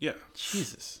 Yeah.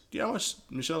 Jesus. Do you know how much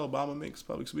Michelle Obama makes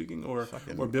public speaking, or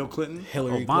Bill Clinton?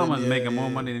 Hillary Obama's Clinton, making more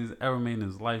money than he's ever made in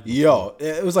his life. Yo,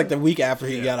 it was like the week after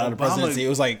he got out of presidency. It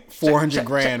was like 400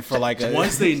 grand for like a.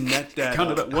 Once they net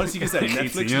that, once he gets that ATM.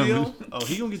 Netflix deal,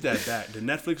 he gonna get that back. The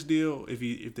Netflix deal,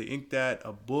 if they ink that,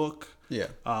 a book,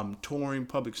 touring,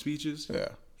 public speeches,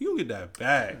 he gonna get that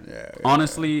back.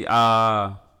 Honestly,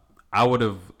 I would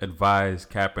have advised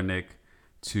Kaepernick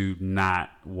to not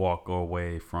walk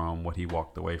away from what he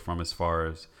walked away from, as far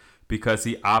as, because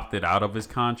he opted out of his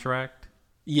contract.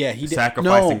 Yeah, he did.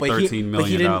 Sacrificing $13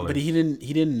 million. But he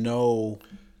didn't know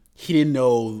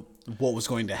what was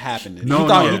going to happen. No,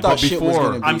 he thought shit was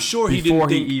going to be. I'm sure he before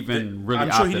didn't he think even really I'm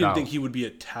sure he opted didn't out. think he would be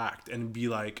attacked and be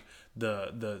like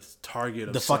the target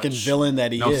of the fucking such. villain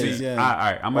that he is. All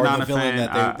right, I'm a Or the Nana villain fan.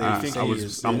 that they think say he he is.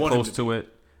 is. I'm Yeah. close to it.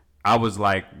 I was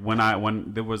like,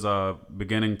 when there was a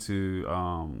beginning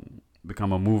to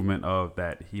become a movement of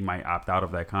that he might opt out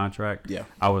of that contract. Yeah.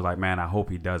 I was like, man, I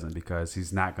hope he doesn't, because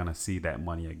he's not gonna see that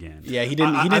money again. Yeah, he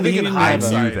didn't. I He think in didn't have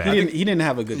hindsight, a, he didn't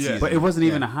have a good season. But it wasn't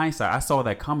even a hindsight. I saw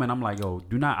that coming. I'm like, yo,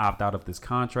 do not opt out of this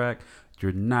contract.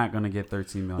 You're not gonna get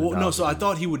 $13 million. Well, no. So I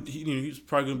thought he would. He's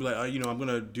probably gonna be like, I'm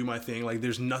gonna do my thing. Like,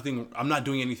 there's nothing. I'm not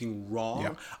doing anything wrong.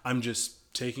 Yeah. I'm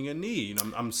just taking a knee.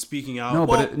 I'm speaking out. No,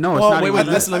 Well, it's not. wait, even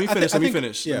listen. Let me I finish. think-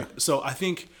 Finish. yeah. So I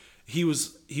think he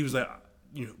was like,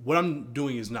 what I'm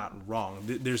doing is not wrong.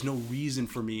 There's no reason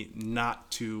for me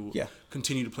not to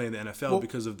continue to play in the NFL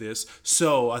because of this.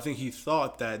 So I think he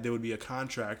thought that there would be a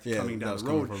contract coming down the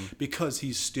road because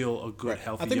he's still a good,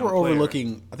 healthy. I think young we're player.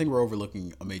 overlooking. I think we're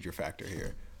overlooking a major factor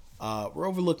here. We're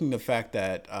overlooking the fact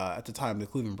that at the time the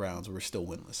Cleveland Browns were still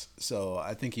winless. So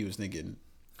I think he was thinking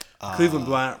Cleveland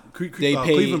Browns,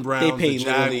 the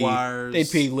Jaguars. They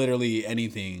pay literally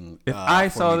anything. If I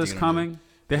saw this coming,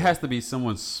 there has to be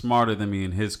someone smarter than me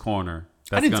in his corner.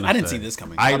 I didn't see this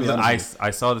coming. I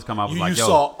saw this coming. I was like, yo,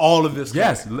 saw all of this.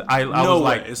 Yes, coming. I No was way.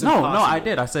 like, It's no, impossible. I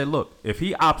did. I said, look, if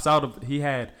he opts out of,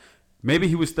 maybe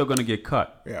he was still going to get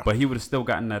cut, but he would have still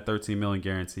gotten that $13 million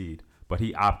guaranteed. But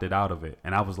he opted out of it,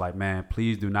 and I was like, man,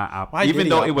 please do not opt. Even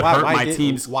though it would hurt my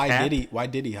team's cap. Why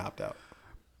did he opt out?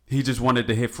 He just wanted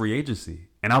to hit free agency.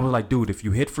 And I was like, dude, if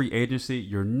you hit free agency,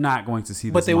 you're not going to see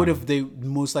this But they money. they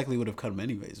most likely would have cut him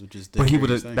anyways, which is the But he would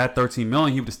curious have thing. that $13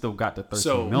 million. He would have still got the $13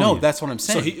 million. No, that's what I'm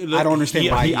saying. I don't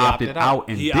understand why he opted out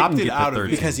and He didn't opted get out the of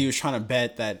 13. it. because he was trying to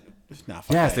bet that. Nah,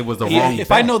 fuck Yes, that. it was the wrong If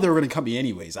bet. I know they were going to cut me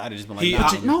anyways, I'd have just been like, He nah,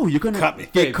 opted- No, you're gonna Cut me.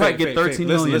 get cut, Fake, get fake, $13 fake.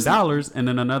 million Listen. dollars, and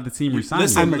then another team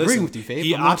resigns I'm you. agreeing with you, Faith.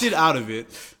 He I'm not- opted out of it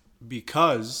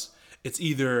because it's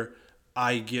either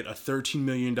I get a $13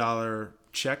 million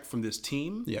check from this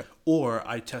team, or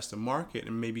I test the market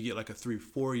and maybe get like a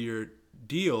 3-4 year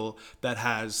deal that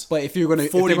has. But if they're going to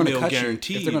cut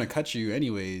guaranteed, you, if they're going to cut you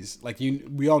anyways, like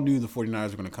we all knew the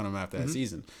 49ers were going to cut him after that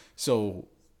season. So,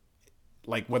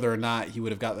 like whether or not he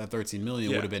would have got that $13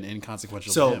 million would have been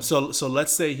inconsequential. to him. So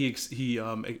let's say he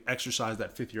exercised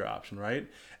that 5th year option, right?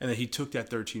 And then he took that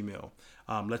 13 mil.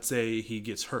 Let's say he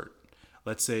gets hurt.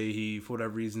 Let's say he, for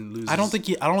whatever reason, loses. I don't think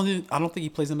he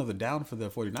plays another down for the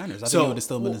 49ers. I think he would have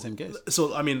still been in the same case.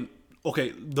 So I mean, okay,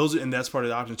 and that's part of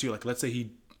the option too. Like, let's say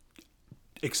he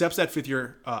accepts that 5th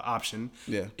year option.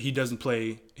 Yeah. He doesn't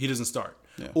play. He doesn't start.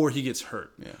 Yeah. Or he gets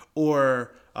hurt. Yeah.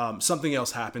 Or something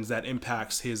else happens that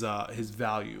impacts his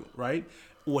value. Right.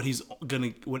 what he's gonna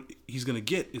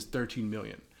get is $13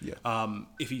 million. Yeah.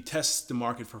 If he tests the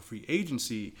market for free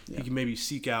agency, he can maybe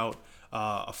seek out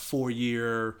a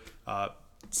 4-year,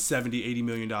 $70-80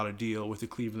 million deal with the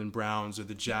Cleveland Browns or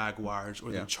the Jaguars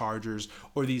or the Chargers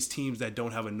or these teams that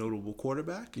don't have a notable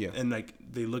quarterback. Yeah. And like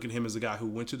they look at him as a guy who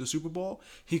went to the Super Bowl.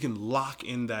 He can lock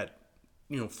in that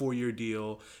 4-year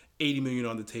deal, $80 million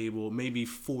on the table, maybe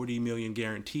 $40 million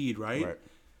guaranteed. Right.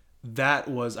 That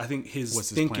was, I think,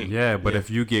 his thinking. Yeah, but if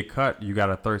you get cut, you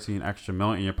got a 13 extra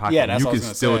million in your pocket. Yeah, that's you what I can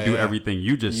was still gonna say, do everything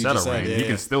you just said already. You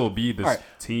can still be this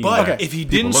team. But if he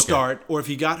didn't start or if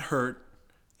he got hurt,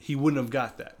 he wouldn't have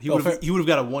got that. He would have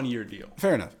got a 1-year deal.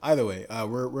 Fair enough. Either way,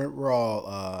 we're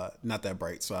all not that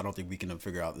bright, so I don't think we can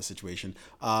figure out the situation.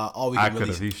 All we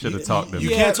can He should have talked to me. You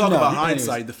can't talk about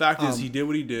hindsight. The fact is, he did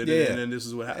what he did, and then this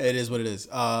is what happened. It is what it is.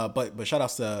 But shout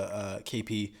outs to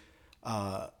KP.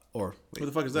 Or what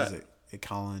the fuck is that?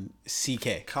 Colin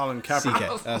CK. Colin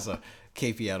Kaepernick. CK. That's a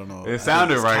KP. I don't know. It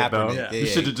sounded right Kaepernick. though. Yeah, you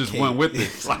should have just went with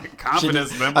it. Like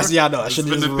confidence, remember? I know. I should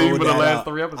have just rolled that out.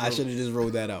 3 episodes. I should have just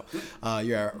rolled that out.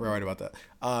 You're right about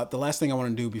that. The last thing I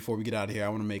want to do before we get out of here, I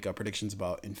want to make predictions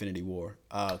about Infinity War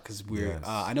because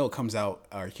I know it comes out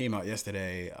or it came out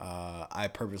yesterday. I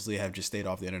purposely have just stayed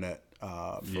off the internet for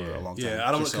a long time. Yeah,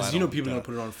 I don't because people are gonna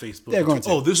put it on Facebook. They're going to.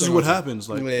 Oh, this is what happens.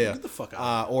 Like, get the fuck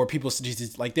out. Or people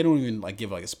just like they don't even like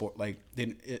give like a sport. Like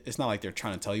it's not like they're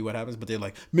trying to tell you what happens, but they're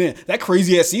like, man, that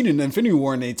crazy ass scene in Infinity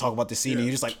War, and they talk about the scene, and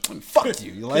you're just like, fuck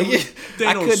you. You're like, Thanos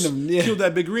I couldn't have killed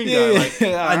that big green guy. Like,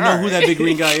 I know who that big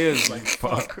green guy is. Like,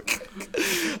 fuck.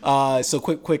 So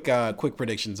quick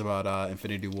predictions about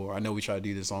Infinity War. I know we try to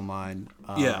do this online.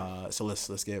 So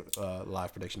let's get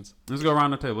live predictions. Let's go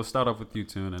around the table. Let's start off with you,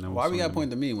 Tune, and then why we got to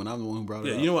point to me when I'm the one who brought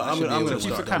it up? You know what? I'm gonna keep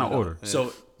start. it kind of order.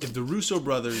 So if the Russo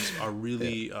brothers are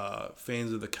really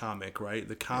fans of the comic, right?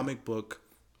 The comic book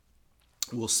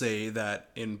will say that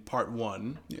in part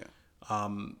 1,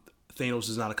 Thanos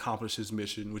does not accomplish his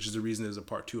mission, which is the reason there's a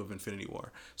part 2 of Infinity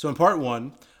War. So in part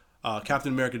 1,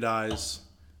 Captain America dies,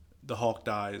 the Hulk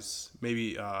dies,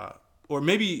 maybe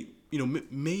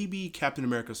maybe Captain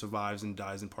America survives and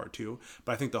dies in part 2,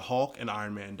 but I think the Hulk and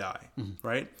Iron Man die,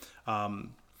 right?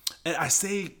 And I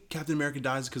say Captain America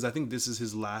dies because I think this is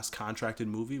his last contracted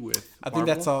movie with I think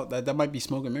Marvel. that's all. That might be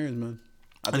smoke and mirrors, man.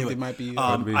 I think they might be.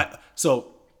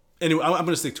 Anyway, I'm going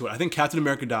to stick to it. I think Captain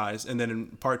America dies, and then in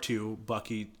part 2,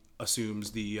 Bucky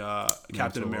assumes the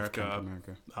Captain America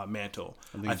mantle.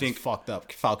 I think fucked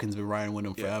up. Falcon's been riding with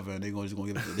him forever, and they're just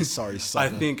gonna give it this sorry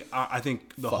son. I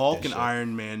think the Hulk and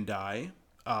Iron Man die.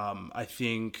 I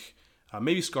think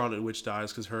maybe Scarlet Witch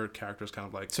dies because her character is kind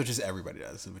of like. So just everybody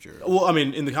dies. Is what you're well, I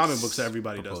mean, in the comic books,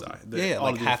 everybody does die.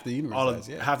 Half the universe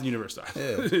dies. Half the universe dies.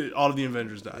 Yeah. All of the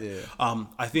Avengers die. Yeah.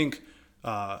 I think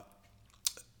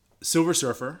Silver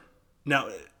Surfer. Now,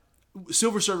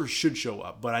 Silver Surfer should show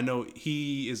up, but I know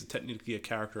he is technically a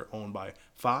character owned by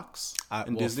Fox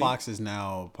and Disney. Fox is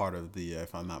now part of the,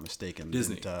 if I'm not mistaken,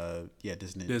 Disney.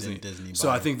 Disney. So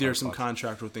I think there's some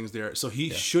contractual things there. So he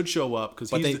should show up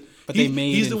because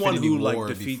he's the one who War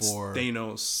defeats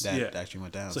Thanos. That actually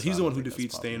went down. So he's the one who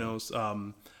defeats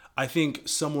Thanos. I think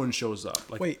someone shows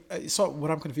up. Like, wait, so what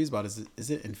I'm confused about is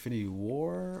it Infinity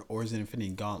War or is it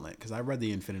Infinity Gauntlet? Because I read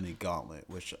the Infinity Gauntlet,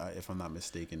 which, if I'm not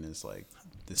mistaken, is like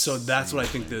this. So that's what I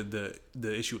think the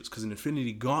issue is, because in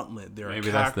Infinity Gauntlet there are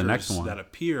characters that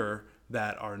appear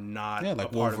that are not like a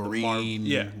part Wolverine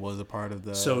of the was a part of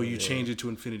the. So you change it to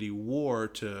Infinity War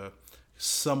to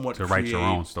somewhat write your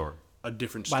own story. A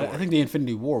different story. But I think the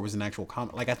Infinity War was an actual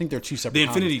comic. Like I think they're two separate. The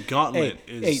Infinity comics. Gauntlet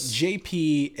is. Hey,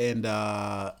 JP and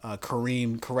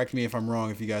Kareem, correct me if I'm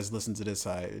wrong. If you guys listen to this,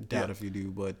 I doubt if you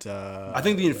do. But I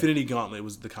think the Infinity Gauntlet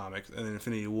was the comics, and then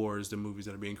Infinity War is the movies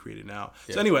that are being created now.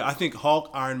 Yeah. So anyway, I think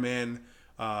Hulk, Iron Man,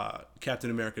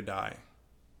 Captain America die.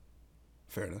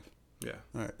 Fair enough. Yeah.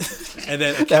 All right. And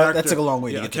then a character, that took a long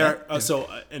way to get to that. So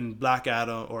in Black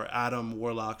Adam or Adam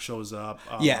Warlock shows up.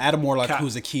 Adam Warlock,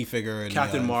 who's a key figure in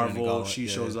Captain Marvel. She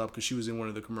shows up because she was in one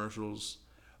of the commercials.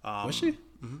 Was she?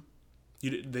 Mm-hmm. You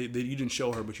didn't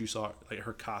show her, but you saw like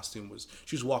her costume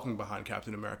she was walking behind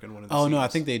Captain America in one of the scenes. No, I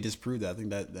think they disproved that. I think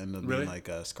that ended up being like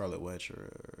Scarlet Witch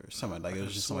or something. Like it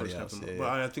was just somebody else. But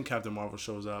I think Captain Marvel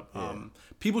shows up.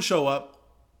 People show up,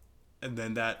 and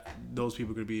then those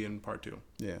people could be in part 2.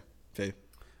 Yeah. Okay.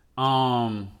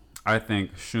 I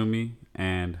think Shumi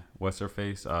and what's her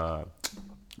face? Zoe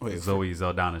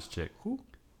Saldana's chick. Who?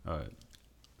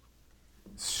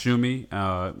 Shumi.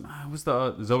 What's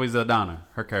the Zoe Saldana?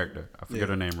 Her character. I forget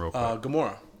her name real quick.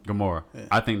 Gamora. Yeah.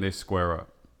 I think they square up.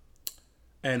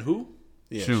 And who?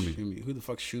 Yeah, Shumi. Who the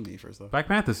fuck's Shumi? First off, Black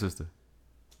Panther sister.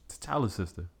 T'Challa's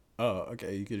sister. Oh,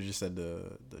 okay. You could have just said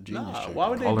the genius. Nah, chick. why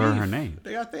would they Call beef? her name.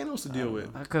 They got Thanos to deal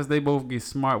with. Because they both get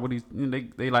smart. What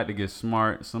they like to get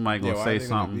smart. Somebody gonna why say are they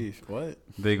gonna something. beef? What?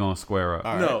 They gonna square up.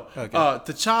 All right. No, Okay.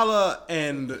 T'Challa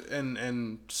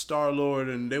and Star Lord,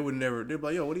 and they would never. They'd be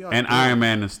like, yo, what are y'all? And doing? Iron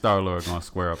Man and Star Lord gonna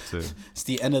square up too. It's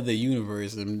the end of the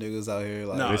universe. Them niggas out here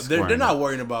like No, They're they're not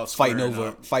worrying about fighting squaring over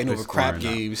up. crap squaring up.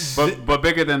 games. But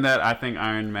bigger than that, I think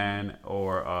Iron Man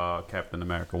or Captain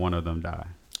America, one of them die.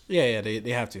 Yeah,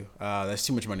 they have to. That's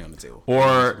too much money on the table.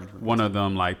 Or one of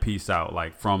them like peace out,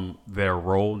 like from their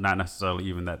role, not necessarily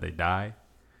even that they die.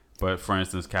 But for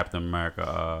instance, Captain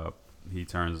America, he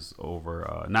turns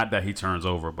over. Not that he turns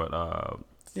over, but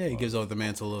Yeah, he gives over the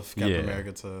mantle of Captain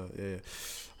America to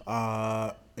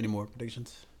any more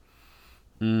predictions?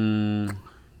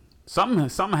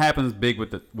 Something happens big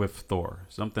with Thor.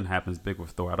 Something happens big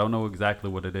with Thor. I don't know exactly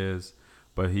what it is,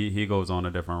 but he goes on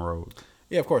a different road.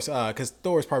 Yeah, of course. Because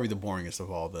Thor is probably the boringest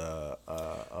of all the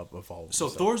of all. So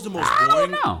them. Thor's the most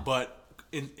boring, know. but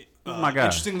my God,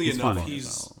 interestingly he's enough, funny.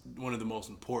 he's one of the most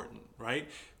important. Right?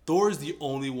 Thor is the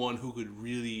only one who could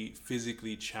really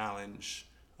physically challenge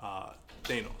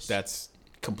Thanos. That's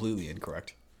completely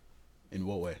incorrect. In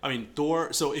what way? I mean,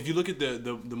 Thor. So if you look at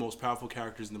the most powerful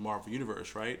characters in the Marvel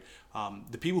universe, right?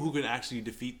 The people who can actually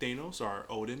defeat Thanos are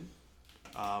Odin.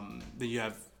 Then you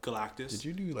have Galactus. Did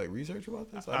you do like research about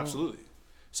this? Absolutely.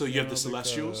 So you have the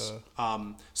Celestials.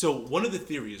 So one of the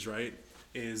theories, right,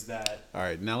 is that. All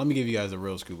right, now let me give you guys a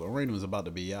real scoop. Rain was about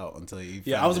to be out until he.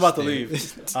 Yeah, I was about to leave.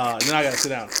 And then I gotta sit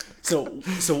down.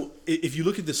 So if you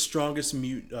look at the strongest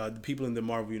the people in the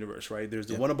Marvel universe, right? There's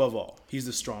the one above all. He's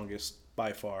the strongest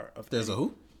by far. There's a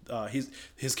who?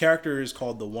 His character is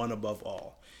called the one above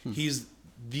all. He's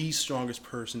the strongest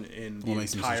person in the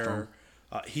makes him so entire. strong?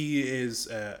 He is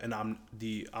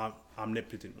the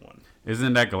omnipotent one.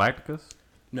 Isn't that Galactus?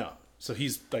 No. So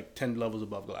he's like 10 levels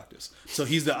above Galactus. So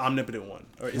he's the omnipotent one.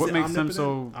 Or is What it makes him omnipotent?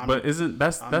 so? But isn't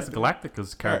that's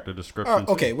Galacticus' character description?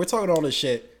 Okay, too. we're talking all this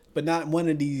shit, but not one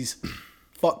of these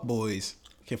fuck boys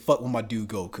can fuck with my dude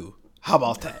Goku. How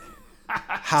about that?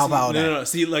 How about that? No.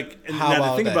 See, like, and How now about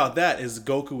the thing that? about that is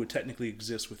Goku would technically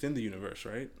exist within the universe,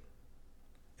 right?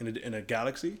 In a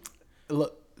galaxy.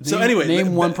 Look. So name, anyway,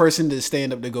 name one person to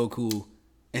stand up to Goku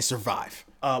and survive.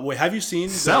 Wait, have you seen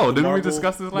Cell? the Didn't we Marvel-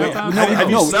 discuss this last Wait, time? have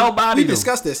you seen- Cell body. We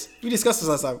discussed this. We discussed this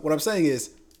last time. What I'm saying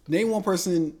is, name one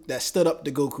person that stood up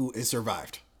to Goku and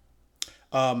survived.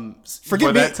 Forget For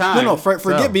being, that time, forget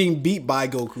Cell. being beat by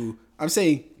Goku. I'm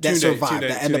saying that survived,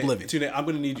 that end up living. Tune I'm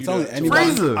gonna need you. telling To, you,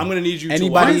 anybody- Frieza. I'm gonna need you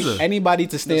Anybody, to watch. anybody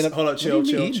to stand up. Hold on, What do you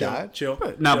chill. mean he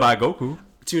died? Not by Goku.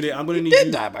 Tune I'm gonna need did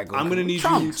you. die by Goku. I'm gonna need you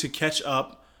Trunks. to catch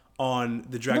up on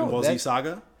the Dragon No, Ball Z that-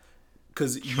 saga,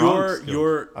 because Trunks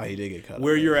your Oh, he did get cut.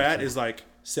 where off. you're at is like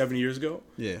 7 years ago.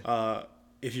 Yeah.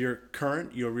 If you're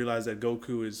current, you'll realize that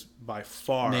Goku is by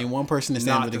far Name one person to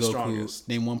stand not up to the Goku. strongest.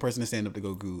 Name one person to stand up to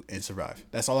Goku and survive.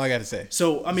 That's all I got to say.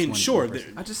 So I mean, one sure,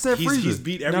 person. I just said he's Frieza.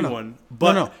 beat No, everyone,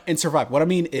 but no, and survive. What I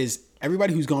mean is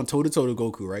everybody who's gone toe to toe to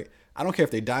Goku, right? I don't care if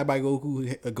they die by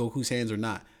Goku's hands or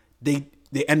not. They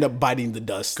end up biting the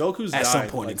dust. Goku's at died some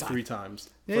point like in time. 3 times.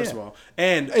 Yeah. First of all,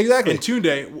 and Exactly. and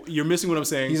Tunde, you're missing what I'm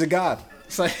saying. He's a god.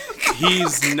 It's like,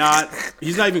 He's not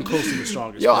even close to the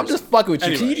strongest. yo, I'm person. just fucking with you.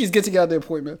 Can Anyway. you just get together and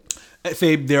point, man?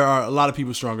 Fabe, there are a lot of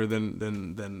people stronger than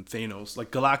Thanos.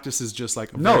 Like Galactus is just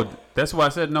like No, that's why I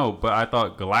said no. But I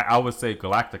thought I would say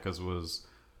Galacticus was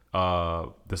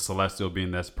the Celestial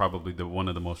being that's probably one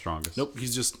of the most strongest. Nope,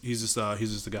 he's just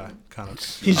a guy, kind of.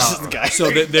 He's just the guy. So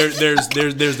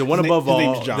there's the one above his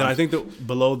name's all. John. Then I think that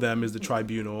below them is the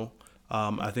Tribunal.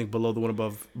 I think below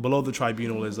the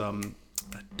Tribunal is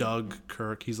Doug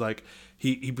Kirk. He's like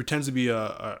he pretends to be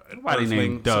a Nobody Earthling.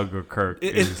 named Doug or Kirk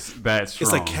is that strong.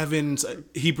 It's like Kevin's.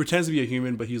 He pretends to be a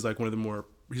human, but he's like one of the more.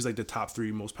 He's like the top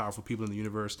 3 most powerful people in the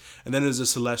universe. And then there's the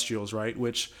Celestials, right?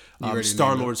 Which already Star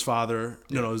named Lord's father.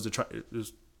 No, it was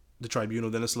the Tribunal,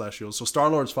 then the Celestials. So Star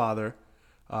Lord's father,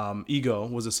 Ego,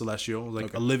 was a Celestial,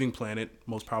 like a living planet,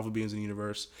 most powerful beings in the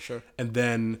universe. Sure. And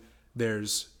then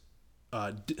there's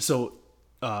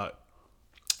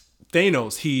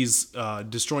Thanos, he's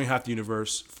destroying half the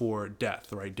universe for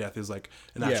Death, right? Death is like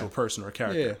an actual person or a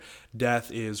character. Yeah.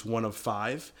 Death is one of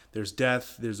 5. There's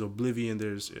Death, there's Oblivion,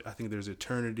 I think there's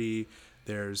Eternity,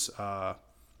 there's Time,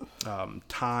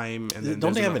 and then Don't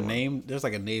there's they have a another one. name? There's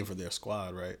like a name for their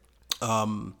squad, right?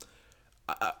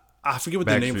 I forget what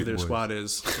the name for Backstreet their Boys. squad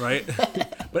is, right?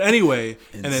 But anyway,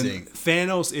 and then Insane.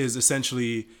 Thanos is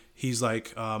essentially he's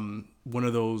like one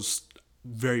of those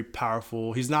very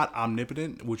powerful. He's not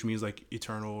omnipotent, which means like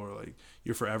eternal or like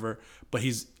you're forever, but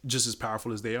he's just as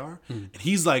powerful as they are. And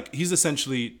he's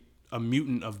essentially a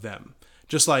mutant of them.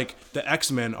 Just like the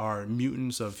X-Men are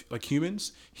mutants of like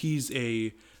humans, he's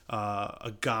a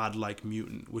god-like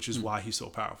mutant, which is why he's so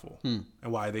powerful and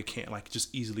why they can't like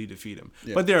just easily defeat him.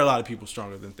 Yeah. But there are a lot of people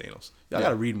stronger than Thanos. I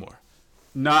gotta read more.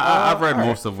 No, I've read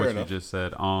most of what enough. you just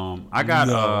said. I got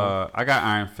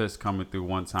Iron Fist coming through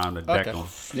one time to deck him.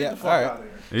 Yeah, all right.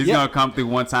 He's gonna come through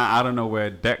one time out of nowhere,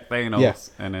 deck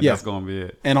Thanos, and then that's gonna be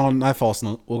it. And on that false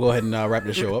note, we'll go ahead and wrap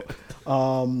the show up.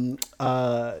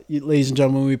 Ladies and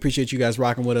gentlemen, we appreciate you guys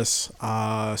rocking with us.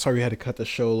 Sorry we had to cut the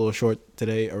show a little short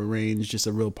today. Arranged just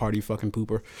a real party fucking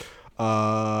pooper.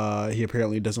 He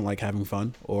apparently doesn't like having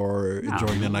fun or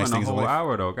enjoying the nice things in life. A whole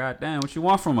hour though. God damn, what you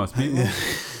want from us, people?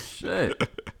 Shit.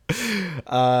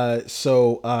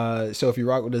 So if you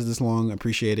rock with us this long,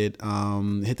 appreciate it.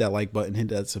 Hit that like button, hit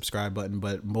that subscribe button,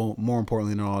 but more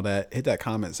importantly than all that, hit that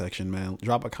comment section, man.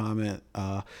 Drop a comment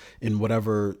in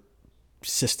whatever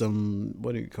system,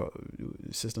 what do you call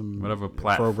it? System, whatever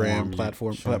platform,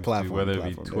 platform, whether it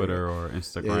be Twitter or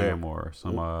Instagram or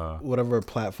some whatever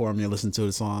platform you listen to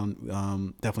this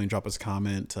on. Definitely drop us a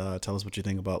comment. Tell us what you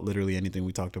think about literally anything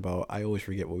we talked about. I always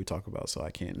forget what we talk about, so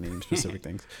I can't name specific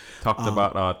things. Talked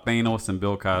about Thanos and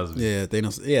Bill Cosby. Yeah,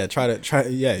 Thanos. Yeah, try.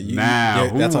 Yeah,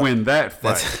 who win that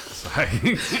fight?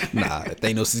 Nah,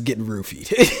 Thanos is getting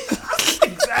roofied.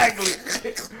 Exactly.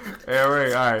 All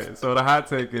right. So the hot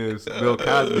take is Bill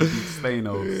Cosby beats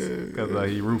Thanos because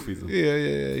he roofies him.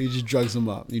 Yeah. He just drugs him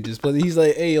up. He's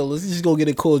like, hey, yo, let's just go get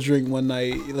a cold drink one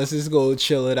night. Let's just go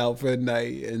chill it out for a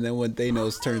night. And then when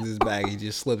Thanos turns his back, he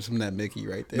just slips him that Mickey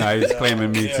right there. Nah, he's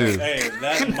claiming me too. Hey,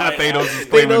 Thanos is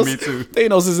claiming me too.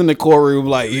 Thanos is in the courtroom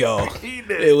like, yo,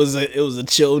 it was a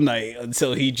chill night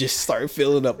until he just started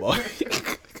filling up on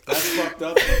That's fucked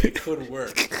up, but it could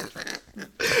work.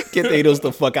 Get Thanos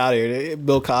the fuck out of here.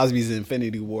 Bill Cosby's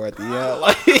Infinity War at the end.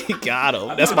 Like, got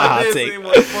him. That's my hot take.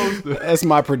 That's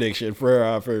my prediction for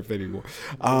Infinity War.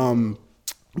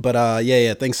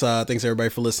 Yeah. Thanks everybody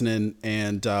for listening,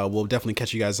 and we'll definitely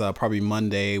catch you guys probably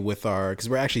Monday with because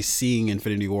we're actually seeing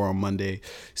Infinity War on Monday,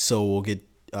 so we'll get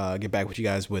back with you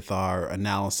guys with our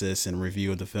analysis and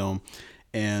review of the film.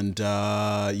 And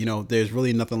there's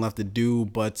really nothing left to do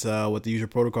but what the usual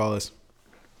protocol is.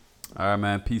 All right,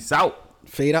 man. Peace out.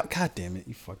 Fade out. God damn it,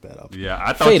 you fucked that up. Yeah,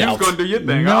 I thought you was gonna do your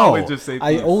thing. No, I always just say peace.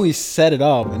 I always set it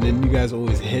up, and then you guys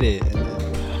always hit it. And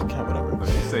then, God, whatever. But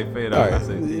you say fade out. All right, I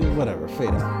say whatever. Fade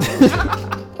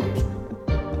out.